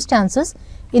circumstances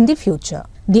in the future.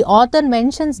 The author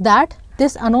mentions that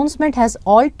this announcement has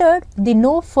altered the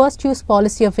no first use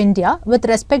policy of India with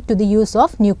respect to the use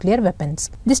of nuclear weapons.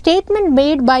 The statement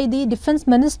made by the defense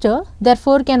minister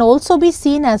therefore can also be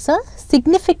seen as a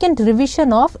significant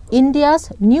revision of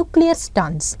India's nuclear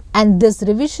stance, and this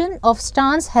revision of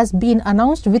stance has been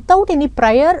announced without any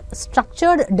prior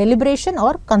structured deliberation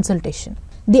or consultation.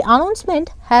 The announcement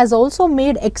has also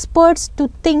made experts to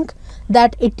think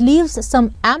that it leaves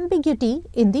some ambiguity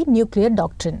in the nuclear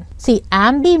doctrine. See,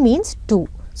 ambi means two.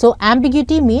 So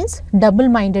ambiguity means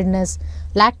double-mindedness,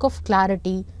 lack of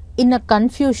clarity, inner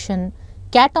confusion,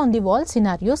 cat on the wall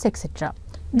scenarios, etc.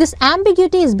 This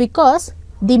ambiguity is because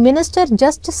the minister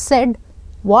just said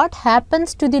what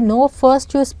happens to the no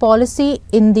first use policy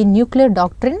in the nuclear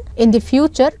doctrine in the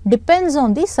future depends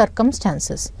on the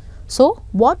circumstances. So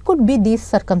what could be these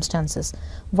circumstances?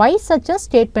 Why such a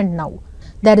statement now?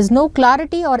 There is no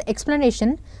clarity or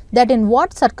explanation that in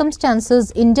what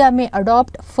circumstances India may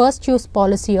adopt first use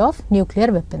policy of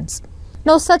nuclear weapons.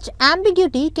 Now such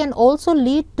ambiguity can also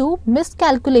lead to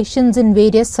miscalculations in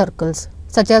various circles,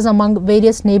 such as among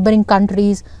various neighboring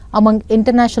countries, among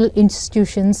international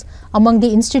institutions, among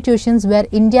the institutions where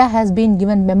India has been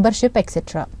given membership,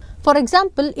 etc. For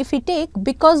example, if we take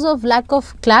because of lack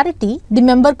of clarity, the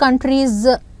member countries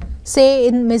say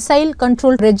in missile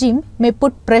control regime may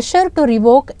put pressure to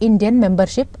revoke Indian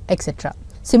membership, etc.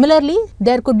 Similarly,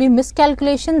 there could be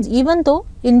miscalculations even though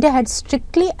India had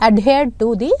strictly adhered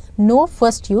to the no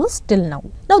first use till now.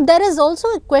 Now, there is also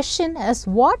a question as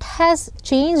what has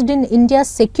changed in India's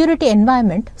security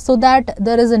environment so that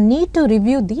there is a need to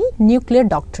review the nuclear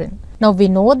doctrine. Now, we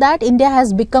know that India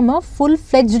has become a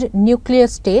full-fledged nuclear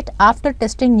state after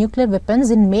testing nuclear weapons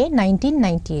in May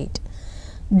 1998.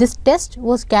 This test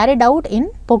was carried out in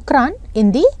Pokhran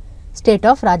in the state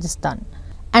of Rajasthan.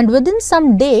 And within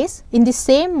some days, in the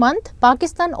same month,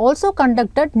 Pakistan also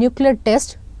conducted nuclear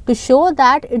tests to show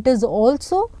that it is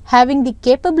also having the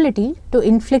capability to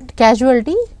inflict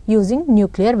casualty using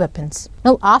nuclear weapons.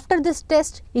 Now, after this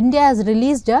test, India has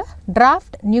released a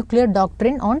draft nuclear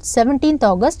doctrine on 17th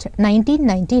August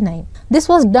 1999. This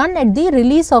was done at the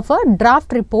release of a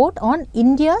draft report on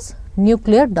India's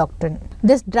nuclear doctrine.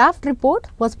 This draft report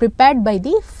was prepared by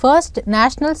the first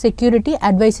National Security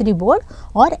Advisory Board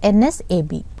or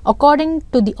NSAB. According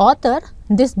to the author,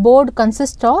 this board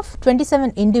consists of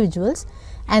 27 individuals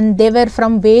and they were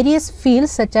from various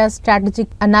fields such as strategic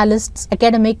analysts,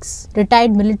 academics,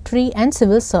 retired military and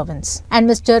civil servants. And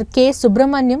Mr. K.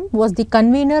 Subramaniam was the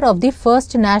convener of the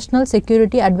first National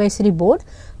Security Advisory Board,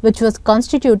 which was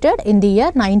constituted in the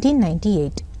year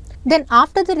 1998. Then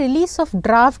after the release of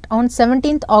draft on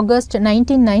 17th August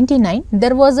 1999,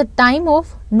 there was a time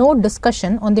of no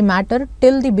discussion on the matter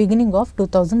till the beginning of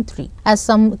 2003, as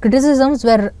some criticisms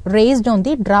were raised on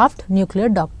the draft nuclear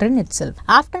doctrine itself.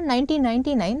 After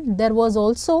 1999, there was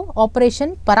also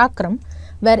Operation Parakram,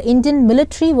 where Indian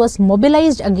military was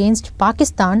mobilized against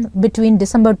Pakistan between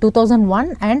December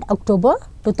 2001 and October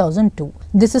 2002.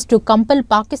 This is to compel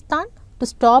Pakistan to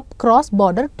stop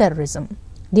cross-border terrorism.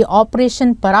 The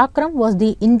Operation Parakram was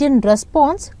the Indian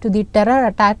response to the terror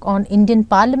attack on Indian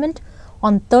Parliament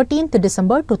on 13th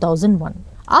December 2001.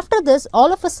 After this,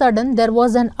 all of a sudden, there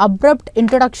was an abrupt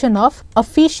introduction of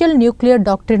official nuclear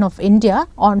doctrine of India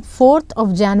on 4th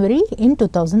of January in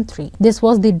 2003. This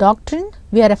was the doctrine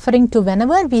we are referring to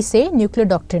whenever we say nuclear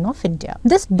doctrine of India.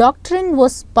 This doctrine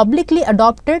was publicly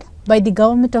adopted by the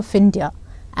government of India,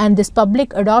 and this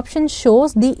public adoption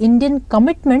shows the Indian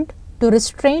commitment to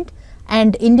restraint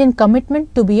and Indian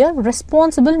commitment to be a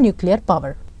responsible nuclear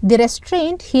power. The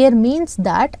restraint here means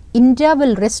that India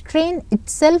will restrain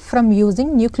itself from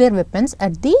using nuclear weapons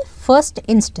at the first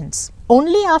instance.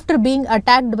 Only after being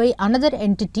attacked by another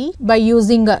entity by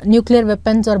using nuclear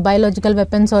weapons or biological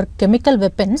weapons or chemical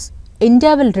weapons,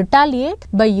 India will retaliate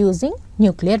by using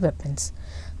nuclear weapons.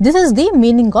 This is the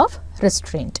meaning of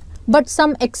restraint. But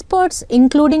some experts,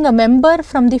 including a member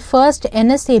from the first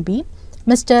NSAB,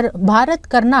 Mr. Bharat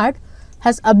Karnad,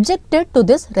 has objected to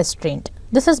this restraint.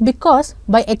 This is because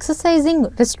by exercising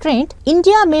restraint,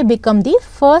 India may become the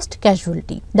first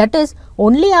casualty. That is,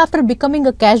 only after becoming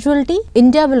a casualty,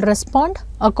 India will respond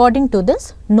according to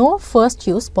this no first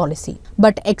use policy.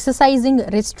 But exercising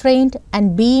restraint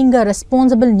and being a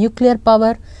responsible nuclear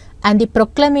power and the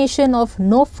proclamation of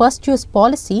no first use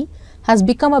policy has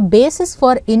become a basis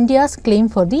for India's claim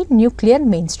for the nuclear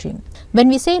mainstream. When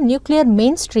we say nuclear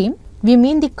mainstream, we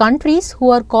mean the countries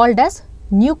who are called as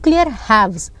nuclear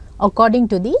haves according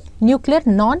to the Nuclear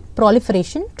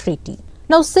Non-Proliferation Treaty.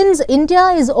 Now, since India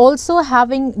is also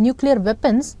having nuclear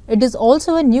weapons, it is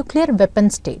also a nuclear weapon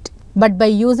state. But by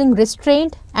using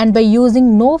restraint and by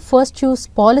using no first use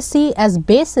policy as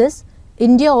basis,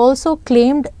 India also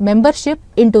claimed membership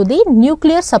into the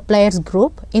nuclear suppliers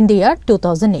group in the year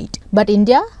 2008. But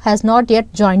India has not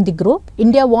yet joined the group.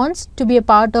 India wants to be a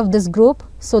part of this group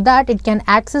so that it can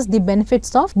access the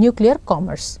benefits of nuclear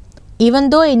commerce.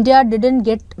 Even though India didn't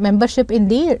get membership in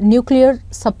the nuclear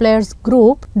suppliers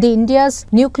group, the India's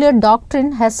nuclear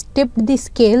doctrine has tipped the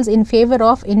scales in favor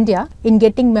of India in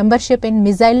getting membership in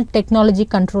Missile Technology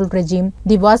Control Regime,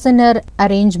 the Wassenaar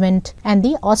Arrangement and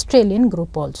the Australian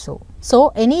group also.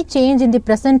 So any change in the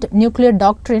present nuclear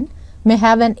doctrine may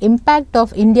have an impact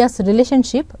of India's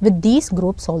relationship with these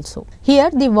groups also. Here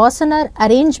the Wassenaar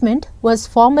arrangement was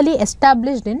formally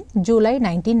established in July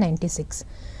 1996.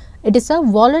 It is a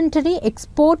voluntary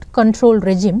export control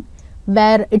regime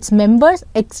where its members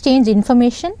exchange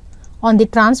information on the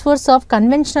transfers of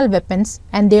conventional weapons,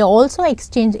 and they also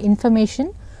exchange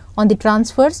information on the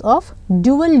transfers of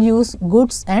dual use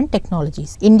goods and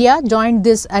technologies. India joined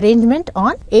this arrangement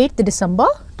on 8th December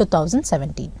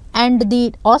 2017. And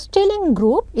the Australian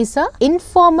group is an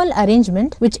informal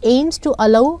arrangement which aims to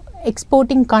allow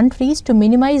exporting countries to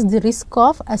minimize the risk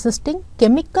of assisting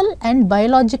chemical and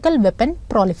biological weapon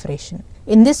proliferation.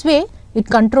 In this way, it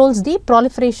controls the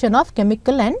proliferation of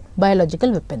chemical and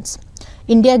biological weapons.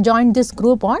 India joined this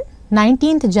group on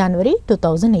 19th January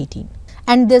 2018.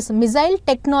 And this Missile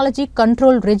Technology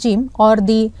Control Regime, or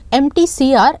the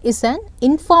MTCR, is an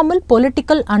informal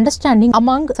political understanding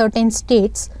among certain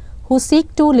states who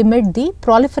seek to limit the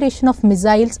proliferation of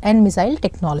missiles and missile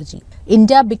technology.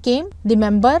 India became the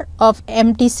member of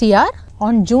MTCR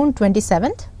on June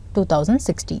 27,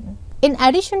 2016. In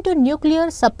addition to Nuclear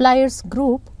Suppliers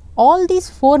Group, all these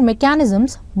four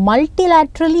mechanisms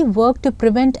multilaterally work to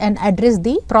prevent and address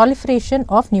the proliferation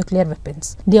of nuclear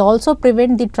weapons. They also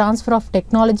prevent the transfer of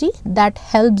technology that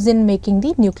helps in making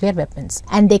the nuclear weapons,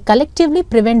 and they collectively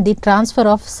prevent the transfer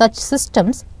of such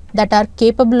systems that are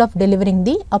capable of delivering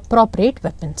the appropriate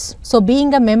weapons. So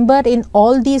being a member in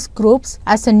all these groups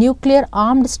as a nuclear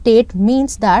armed state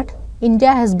means that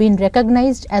India has been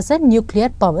recognized as a nuclear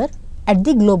power at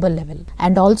the global level,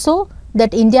 and also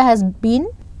that India has been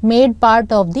made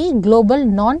part of the global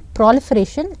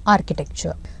non-proliferation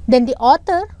architecture. Then the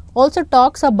author also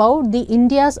talks about the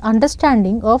India's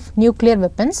understanding of nuclear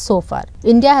weapons so far.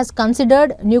 India has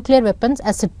considered nuclear weapons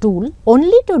as a tool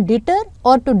only to deter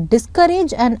or to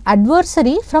discourage an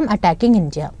adversary from attacking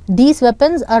India. These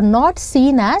weapons are not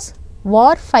seen as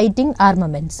war-fighting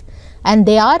armaments, and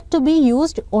they are to be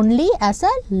used only as a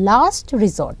last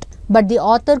resort. But the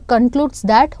author concludes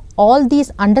that all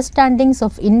these understandings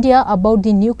of India about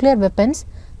the nuclear weapons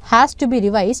has to be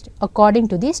revised according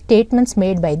to the statements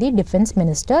made by the Defence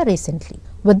Minister recently.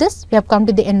 With this, we have come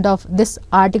to the end of this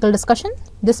article discussion.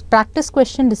 This practice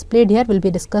question displayed here will be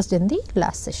discussed in the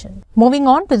last session. Moving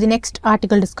on to the next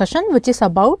article discussion, which is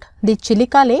about the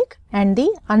Chilika Lake and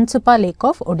the Ansupa Lake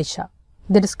of Odisha.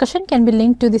 The discussion can be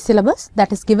linked to the syllabus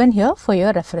that is given here for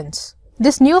your reference.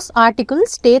 This news article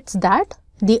states that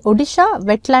the Odisha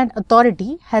Wetland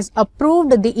Authority has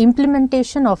approved the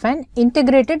implementation of an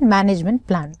integrated management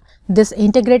plan. This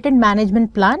integrated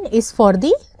management plan is for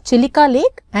the Chilika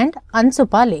Lake and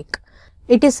Ansupa Lake.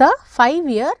 It is a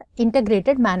 5-year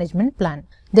integrated management plan.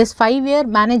 This 5-year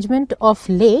management of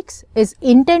lakes is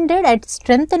intended at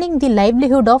strengthening the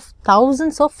livelihood of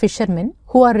thousands of fishermen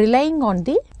who are relying on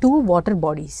the two water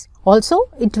bodies. Also,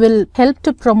 it will help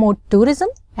to promote tourism,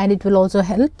 and it will also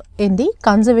help in the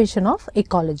conservation of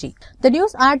ecology. The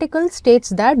news article states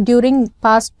that during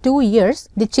past 2 years,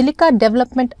 the Chilika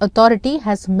Development Authority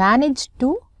has managed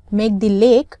to make the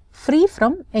lake free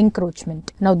from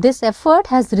encroachment. Now, this effort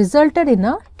has resulted in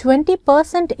a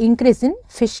 20% increase in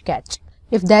fish catch.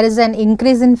 If there is an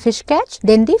increase in fish catch,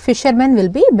 then the fishermen will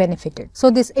be benefited.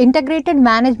 So this integrated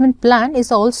management plan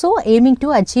is also aiming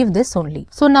to achieve this only.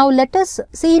 So now let us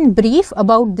see in brief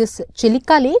about this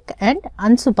Chilika Lake and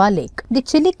Ansupa Lake. The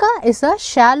Chilika is a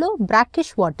shallow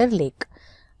brackish water lake.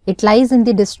 It lies in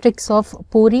the districts of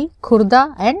Puri,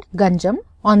 Khurda and Ganjam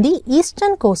on the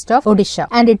eastern coast of Odisha,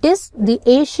 and it is the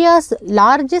Asia's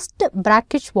largest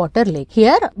brackish water lake.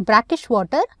 Here, brackish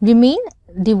water, we mean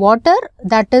the water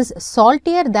that is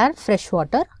saltier than fresh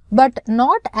water, but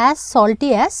not as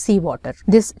salty as seawater.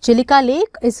 This Chilika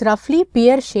Lake is roughly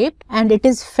pear-shaped, and it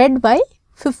is fed by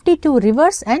 52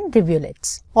 rivers and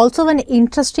rivulets. Also, an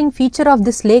interesting feature of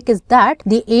this lake is that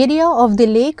the area of the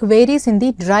lake varies in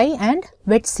the dry and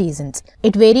wet seasons.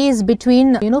 It varies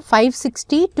between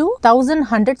 560 to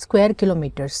 1100 square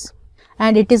kilometers,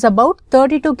 and it is about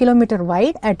 32 km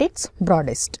wide at its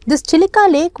broadest. This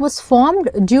Chilika Lake was formed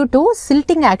due to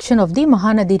silting action of the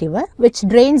Mahanadi river, which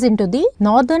drains into the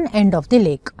northern end of the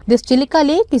lake. This Chilika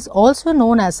Lake is also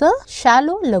known as a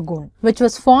shallow lagoon, which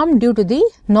was formed due to the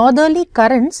northerly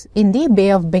currents in the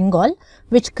Bay of Bengal,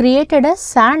 which created a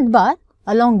sandbar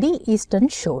along the eastern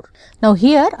shore. Now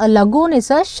here, a lagoon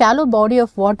is a shallow body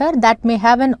of water that may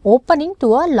have an opening to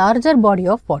a larger body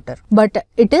of water, but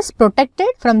it is protected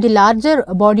from the larger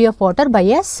body of water by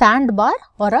a sandbar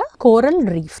or a coral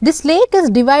reef. This lake is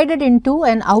divided into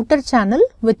an outer channel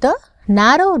with a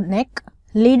narrow neck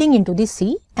leading into the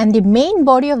sea, and the main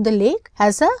body of the lake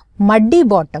has a muddy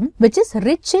bottom which is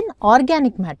rich in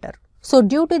organic matter. So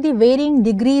due to the varying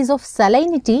degrees of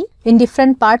salinity in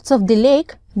different parts of the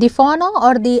lake, the fauna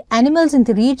or the animals in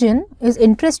the region is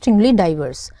interestingly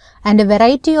diverse, and a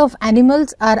variety of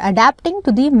animals are adapting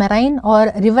to the marine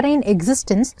or riverine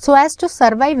existence so as to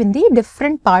survive in the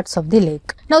different parts of the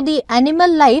lake. Now the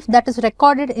animal life that is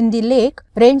recorded in the lake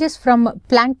ranges from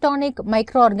planktonic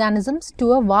microorganisms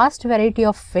to a vast variety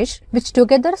of fish which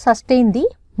together sustain the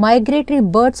migratory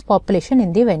birds population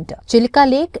in the winter. Chilka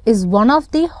Lake is one of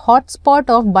the hotspot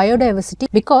of biodiversity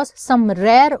because some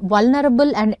rare,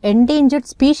 vulnerable and endangered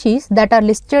species that are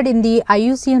listed in the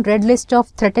IUCN Red List of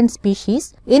Threatened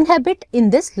Species inhabit in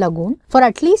this lagoon for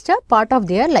at least a part of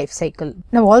their life cycle.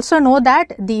 Now also know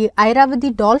that the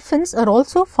Airavati dolphins are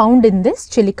also found in this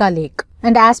Chilka Lake.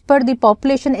 And as per the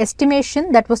population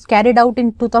estimation that was carried out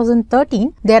in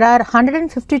 2013, there are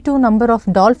 152 number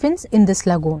of dolphins in this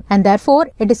lagoon, and therefore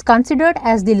it is considered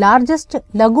as the largest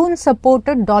lagoon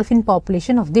supported dolphin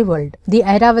population of the world. The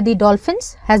Airavati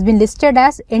dolphins has been listed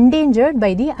as endangered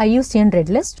by the IUCN Red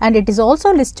List, and it is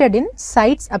also listed in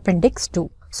CITES Appendix 2.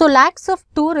 So lakhs of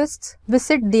tourists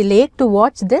visit the lake to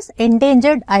watch this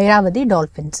endangered Airavati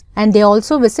dolphins, and they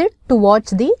also visit to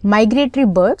watch the migratory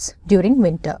birds during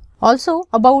winter. Also,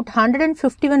 about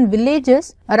 151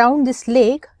 villages around this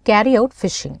lake carry out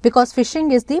fishing because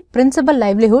fishing is the principal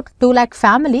livelihood of 2 lakh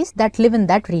families that live in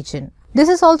that region. This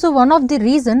is also one of the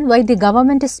reasons why the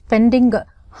government is spending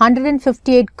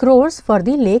 158 crores for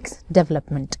the lake's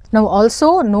development. Now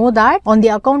also know that on the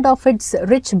account of its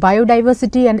rich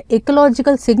biodiversity and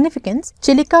ecological significance,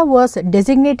 Chilka was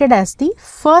designated as the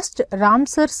first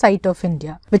Ramsar site of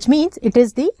India, which means it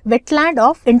is the wetland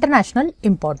of international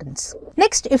importance.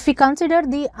 Next, if we consider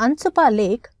the Ansupa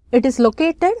Lake, it is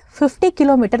located 50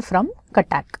 km from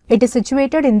Cuttack. It is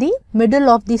situated in the middle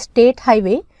of the state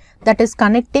highway that is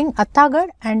connecting Attagad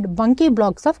and Banki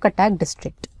blocks of Cuttack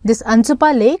district. This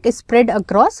Ansupa Lake is spread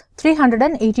across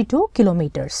 382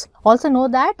 kilometers. Also know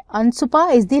that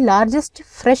Ansupa is the largest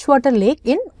freshwater lake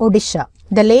in Odisha.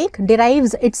 The lake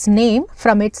derives its name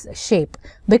from its shape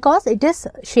because it is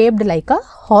shaped like a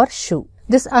horseshoe.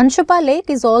 This Ansupa Lake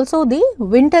is also the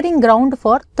wintering ground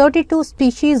for 32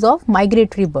 species of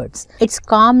migratory birds. Its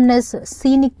calmness,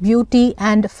 scenic beauty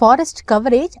and forest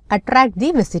coverage attract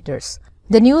the visitors.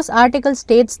 The news article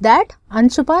states that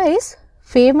Ansupa is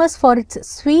famous for its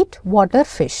sweet water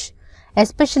fish,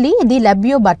 especially the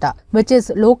labiobata, which is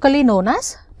locally known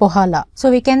as pohala.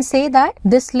 So we can say that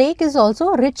this lake is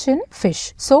also rich in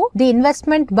fish. So the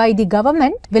investment by the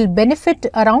government will benefit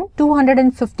around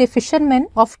 250 fishermen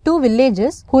of 2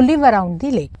 villages who live around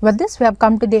the lake. With this, we have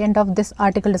come to the end of this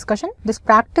article discussion. This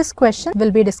practice question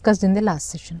will be discussed in the last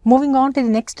session. Moving on to the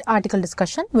next article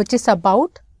discussion, which is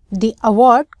about the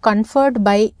award conferred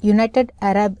by United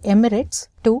Arab Emirates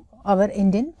to our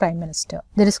Indian Prime Minister.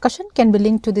 The discussion can be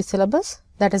linked to the syllabus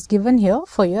that is given here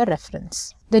for your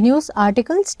reference. The news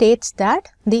article states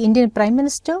that the Indian Prime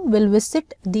Minister will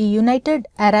visit the United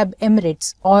Arab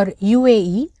Emirates or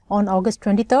UAE on August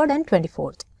 23rd and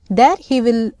 24th. There he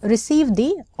will receive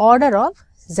the Order of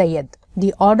Zayed.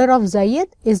 The Order of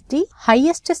Zayed is the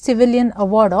highest civilian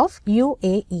award of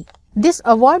UAE. This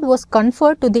award was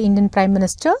conferred to the Indian Prime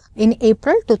Minister in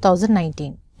April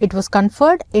 2019. It was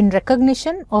conferred in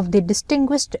recognition of the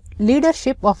distinguished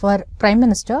leadership of our Prime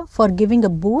Minister for giving a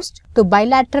boost to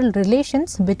bilateral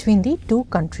relations between the 2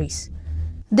 countries.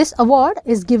 This award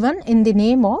is given in the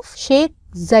name of Sheikh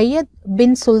Zayed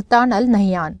bin Sultan Al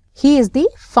Nahyan. He is the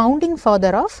founding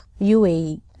father of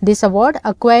UAE. This award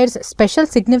acquires special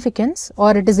significance,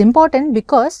 or it is important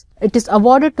because it is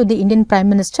awarded to the Indian Prime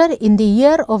Minister in the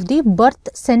year of the birth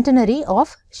centenary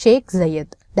of Sheikh Zayed.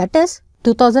 That is,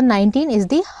 2019 is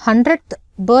the 100th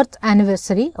birth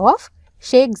anniversary of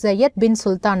Sheikh Zayed bin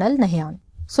Sultan Al Nahyan.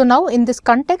 So now in this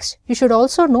context, you should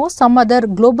also know some other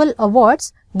global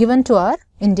awards given to our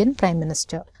Indian Prime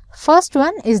Minister. First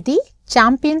one is the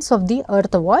Champions of the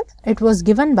Earth Award. It was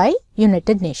given by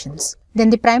United Nations. Then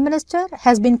the Prime Minister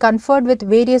has been conferred with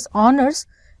various honors,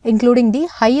 including the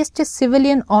highest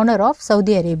civilian honor of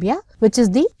Saudi Arabia, which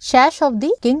is the Sash of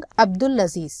the King Abdul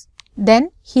Aziz.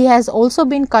 Then he has also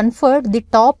been conferred the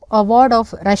top award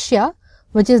of Russia,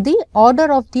 which is the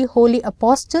Order of the Holy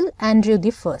Apostle Andrew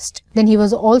I. Then he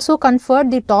was also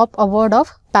conferred the top award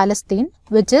of Palestine,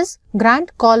 which is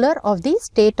Grand Collar of the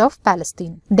State of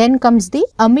Palestine. Then comes the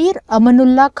Amir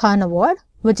Amanullah Khan Award,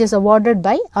 which is awarded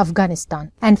by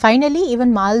Afghanistan. And finally,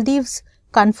 even Maldives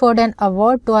conferred an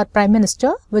award to our Prime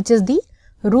Minister, which is the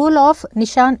Rule of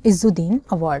Nishan Izzuddin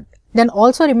Award. Then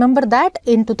also remember that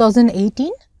in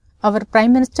 2018, our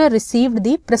Prime Minister received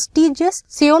the prestigious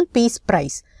Seoul Peace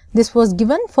Prize. This was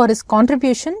given for his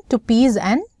contribution to peace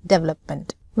and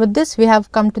development. With this, we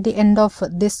have come to the end of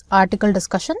this article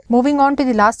discussion. Moving on to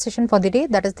the last session for the day,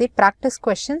 that is the practice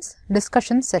questions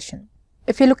discussion session.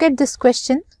 If you look at this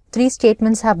question, 3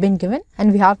 statements have been given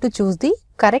and we have to choose the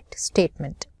correct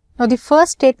statement. Now, the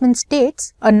first statement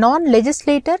states, a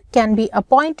non-legislator can be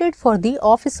appointed for the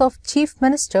office of Chief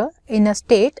Minister in a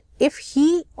state if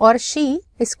he or she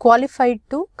is qualified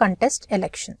to contest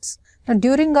elections. Now,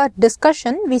 during our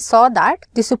discussion, we saw that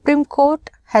the Supreme Court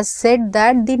has said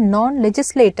that the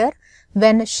non-legislator,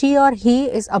 when she or he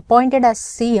is appointed as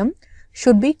CM,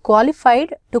 should be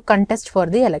qualified to contest for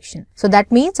the election. So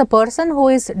that means a person who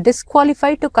is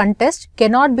disqualified to contest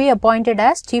cannot be appointed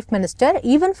as Chief Minister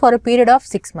even for a period of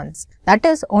 6 months. That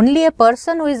is, only a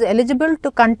person who is eligible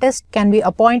to contest can be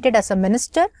appointed as a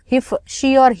minister if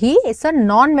she or he is a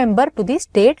non-member to the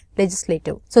state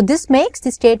legislative. So this makes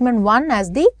the statement 1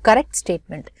 as the correct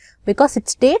statement because it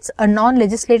states a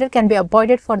non-legislator can be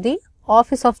appointed for the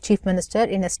office of Chief Minister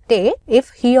in a state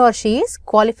if he or she is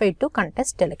qualified to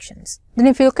contest elections. Then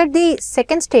if you look at the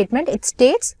second statement, it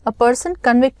states a person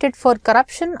convicted for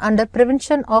corruption under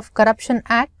Prevention of Corruption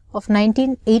Act of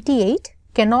 1988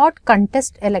 cannot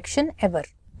contest election ever.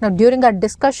 Now, during our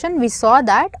discussion, we saw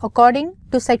that according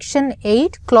to Section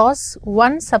 8, Clause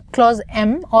 1, Subclause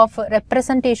M of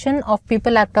Representation of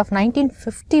People Act of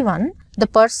 1951, the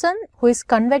person who is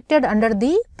convicted under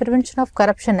the Prevention of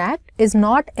Corruption Act is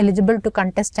not eligible to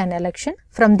contest an election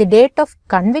from the date of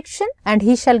conviction, and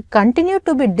he shall continue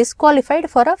to be disqualified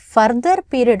for a further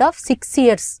period of 6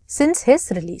 years since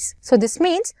his release. So this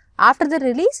means after the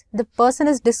release, the person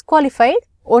is disqualified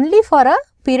only for a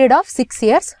period of 6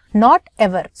 years, not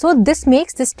ever. So this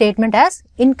makes this statement as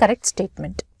incorrect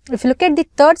statement. If you look at the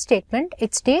third statement,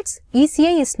 it states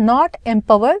ECI is not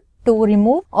empowered to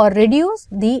remove or reduce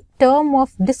the term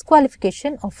of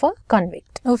disqualification of a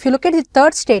convict. Now, if you look at the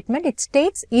third statement, it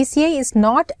states ECI is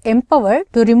not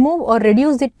empowered to remove or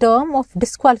reduce the term of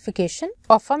disqualification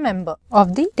of a member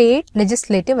of the state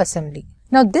legislative assembly.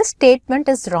 Now, this statement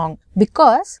is wrong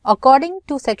because according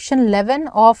to Section 11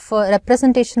 of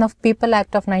Representation of People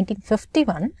Act of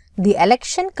 1951, the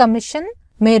Election Commission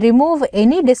may remove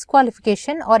any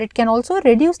disqualification or it can also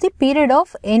reduce the period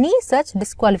of any such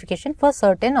disqualification for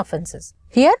certain offences.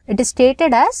 Here it is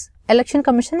stated as Election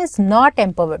Commission is not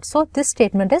empowered. So this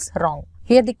statement is wrong.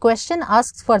 Here the question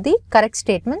asks for the correct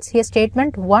statements. Here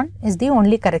statement 1 is the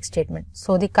only correct statement.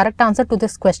 So the correct answer to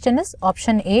this question is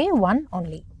option A, 1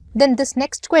 only. Then this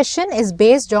next question is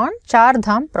based on Char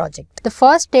Dham project. The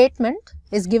first statement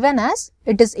is given as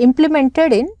it is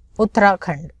implemented in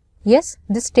Uttarakhand. Yes,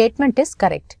 this statement is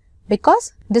correct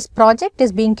because this project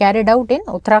is being carried out in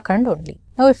Uttarakhand only.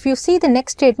 Now, if you see the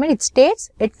next statement, it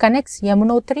states it connects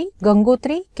Yamunotri,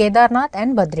 Gangotri, Kedarnath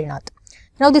and Badrinath.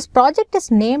 Now, this project is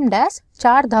named as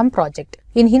Char Dham project.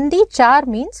 In Hindi, Char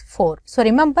means 4. So,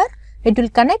 remember, it will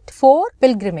connect 4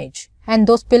 pilgrimage and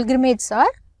those pilgrimages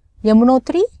are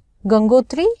Yamunotri,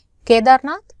 Gangotri,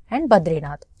 Kedarnath and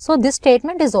Badrinath. So, this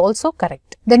statement is also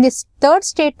correct. Then its third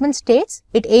statement states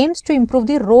it aims to improve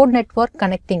the road network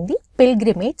connecting the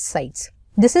pilgrimage sites.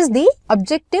 This is the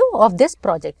objective of this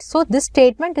project. So, this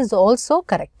statement is also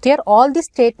correct. Here all the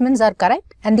statements are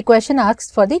correct and the question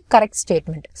asks for the correct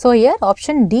statement. So, here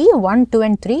option D 1, 2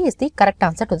 and 3 is the correct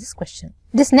answer to this question.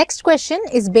 This next question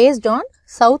is based on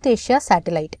South Asia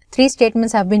satellite. 3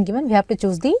 statements have been given. We have to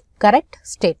choose the correct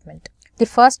statement. The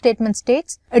first statement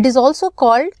states it is also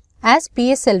called as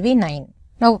PSLV 9.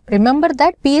 Now, remember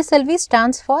that PSLV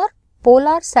stands for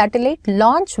Polar Satellite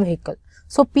Launch Vehicle.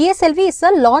 So, PSLV is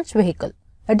a launch vehicle.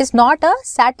 It is not a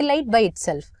satellite by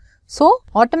itself. So,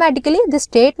 automatically this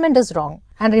statement is wrong.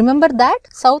 And remember that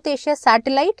South Asia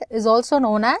satellite is also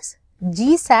known as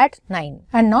GSAT 9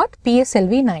 and not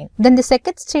PSLV 9. Then the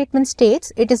second statement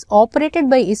states it is operated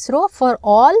by ISRO for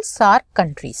all SAARC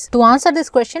countries. To answer this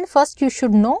question, first you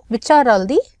should know which are all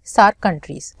the SAARC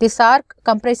countries. The SAARC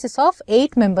comprises of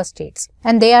 8 member states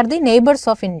and they are the neighbors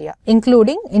of India,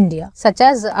 including India, such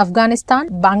as Afghanistan,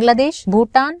 Bangladesh,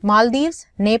 Bhutan, Maldives,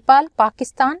 Nepal,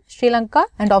 Pakistan, Sri Lanka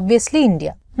and obviously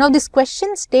India. Now, this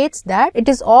question states that it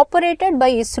is operated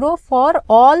by ISRO for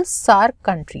all SAARC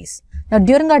countries. Now,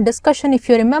 during our discussion, if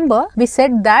you remember, we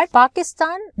said that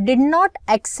Pakistan did not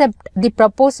accept the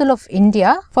proposal of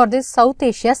India for this South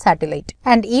Asia satellite.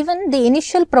 And even the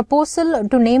initial proposal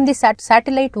to name the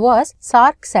satellite was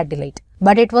SAARC satellite.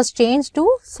 But it was changed to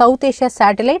South Asia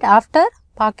satellite after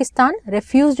Pakistan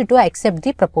refused to accept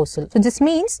the proposal. So, this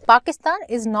means Pakistan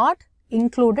is not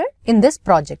included in this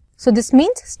project. So this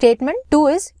means statement 2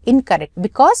 is incorrect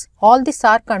because all the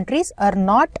SAARC countries are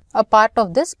not a part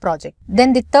of this project.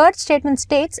 Then the third statement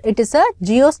states it is a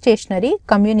geostationary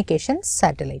communications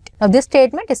satellite. Now this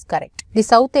statement is correct. The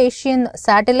South Asian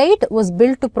satellite was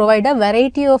built to provide a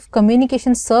variety of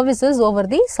communication services over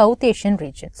the South Asian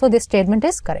region. So this statement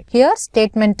is correct. Here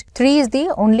statement 3 is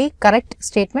the only correct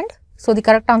statement. So the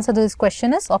correct answer to this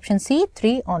question is option C,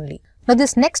 3 only. Now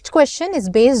this next question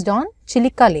is based on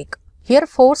Chilka Lake. Here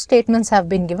 4 statements have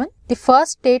been given. The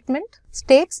first statement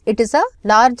states it is a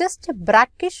largest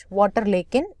brackish water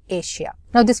lake in Asia.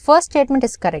 Now this first statement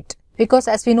is correct because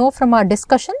as we know from our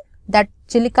discussion that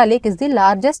Chilka Lake is the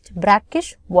largest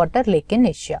brackish water lake in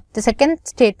Asia. The second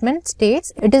statement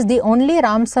states it is the only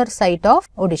Ramsar site of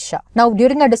Odisha. Now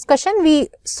during our discussion we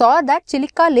saw that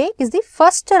Chilka Lake is the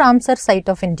first Ramsar site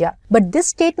of India. But this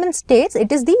statement states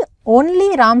it is the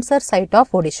only Ramsar site of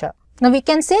Odisha. Now we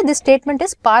can say this statement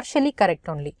is partially correct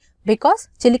only because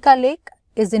Chilka Lake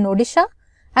is in Odisha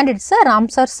and it's a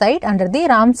Ramsar site under the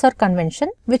Ramsar Convention,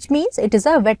 which means it is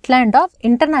a wetland of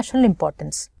international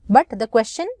importance. But the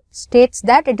question states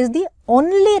that it is the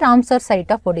only Ramsar site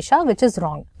of Odisha, which is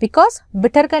wrong because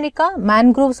Bhitarkanika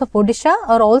mangroves of Odisha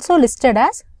are also listed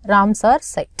as Ramsar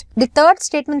site. The third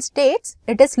statement states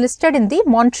it is listed in the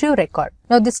Montreux record.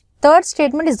 Now this third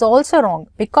statement is also wrong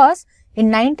because in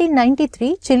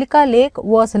 1993, Chilka Lake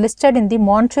was listed in the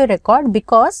Montreux record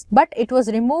but it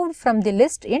was removed from the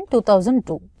list in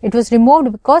 2002. It was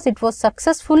removed because it was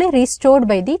successfully restored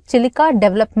by the Chilka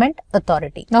Development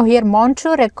Authority. Now here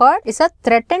Montreux record is a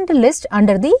threatened list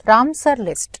under the Ramsar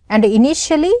list. And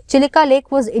initially Chilka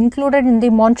Lake was included in the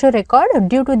Montreux record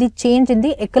due to the change in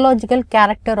the ecological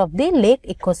character of the lake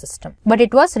ecosystem. But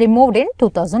it was removed in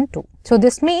 2002. So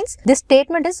this means this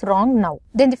statement is wrong now.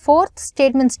 Then the fourth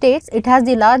statement states it has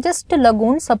the largest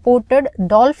lagoon supported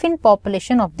dolphin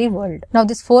population of the world. Now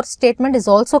this fourth statement is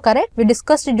also correct. We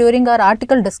discussed during our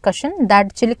article discussion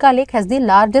that Chilka Lake has the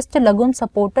largest lagoon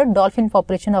supported dolphin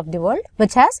population of the world,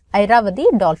 which has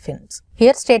Airavati dolphins.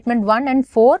 Here statement 1 and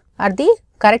 4 are the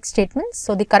correct statements.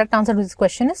 So the correct answer to this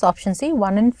question is option C,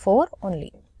 1 and 4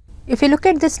 only. If you look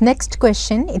at this next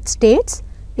question, it states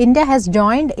India has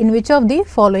joined in which of the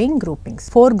following groupings?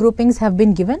 4 groupings have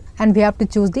been given and we have to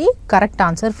choose the correct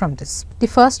answer from this. The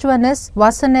first one is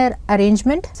Wassenaar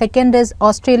Arrangement, second is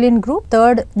Australian Group,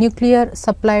 third Nuclear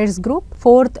Suppliers Group,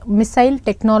 fourth Missile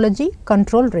Technology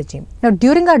Control Regime. Now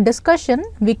during our discussion,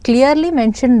 we clearly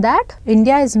mentioned that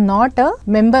India is not a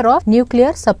member of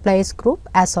Nuclear Suppliers Group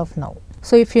as of now.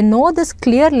 So if you know this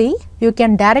clearly, you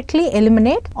can directly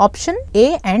eliminate option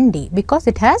A and D because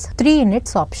it has 3 in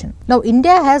its option. Now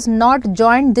India has not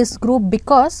joined this group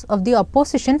because of the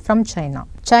opposition from China.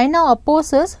 China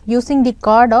opposes using the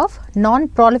card of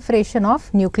Non-Proliferation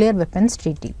of Nuclear Weapons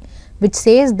Treaty, which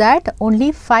says that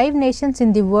only 5 nations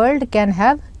in the world can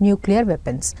have nuclear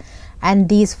weapons. And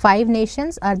these 5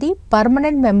 nations are the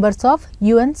permanent members of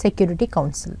UN Security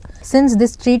Council. Since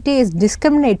this treaty is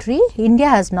discriminatory, India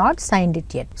has not signed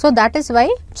it yet. So that is why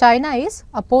China is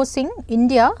opposing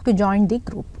India to join the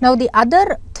group. Now the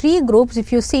other 3 groups,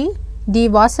 if you see, the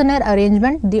Wassenaar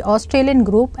Arrangement, the Australian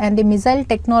Group and the Missile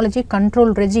Technology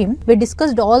Control Regime, we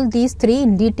discussed all these 3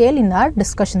 in detail in our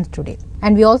discussions today.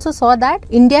 And we also saw that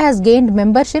India has gained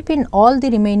membership in all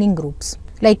the remaining groups.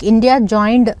 Like India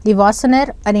joined the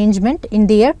Wassenaar Arrangement in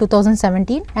the year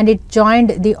 2017 and it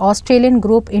joined the Australian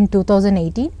Group in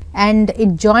 2018 and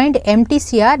it joined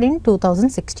MTCR in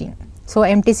 2016. So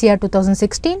MTCR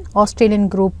 2016, Australian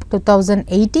Group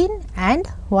 2018 and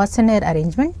Wassenaar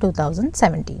Arrangement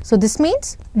 2017. So this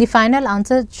means the final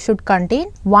answer should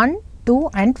contain 1, 2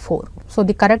 and 4. So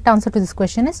the correct answer to this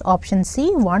question is option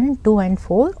C, 1, 2 and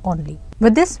 4 only.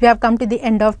 With this, we have come to the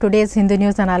end of today's Hindu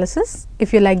News Analysis.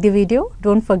 If you like the video,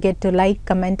 don't forget to like,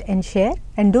 comment and share,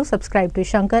 and do subscribe to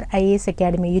Shankar IAS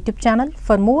Academy YouTube channel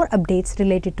for more updates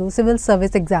related to civil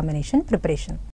service examination preparation.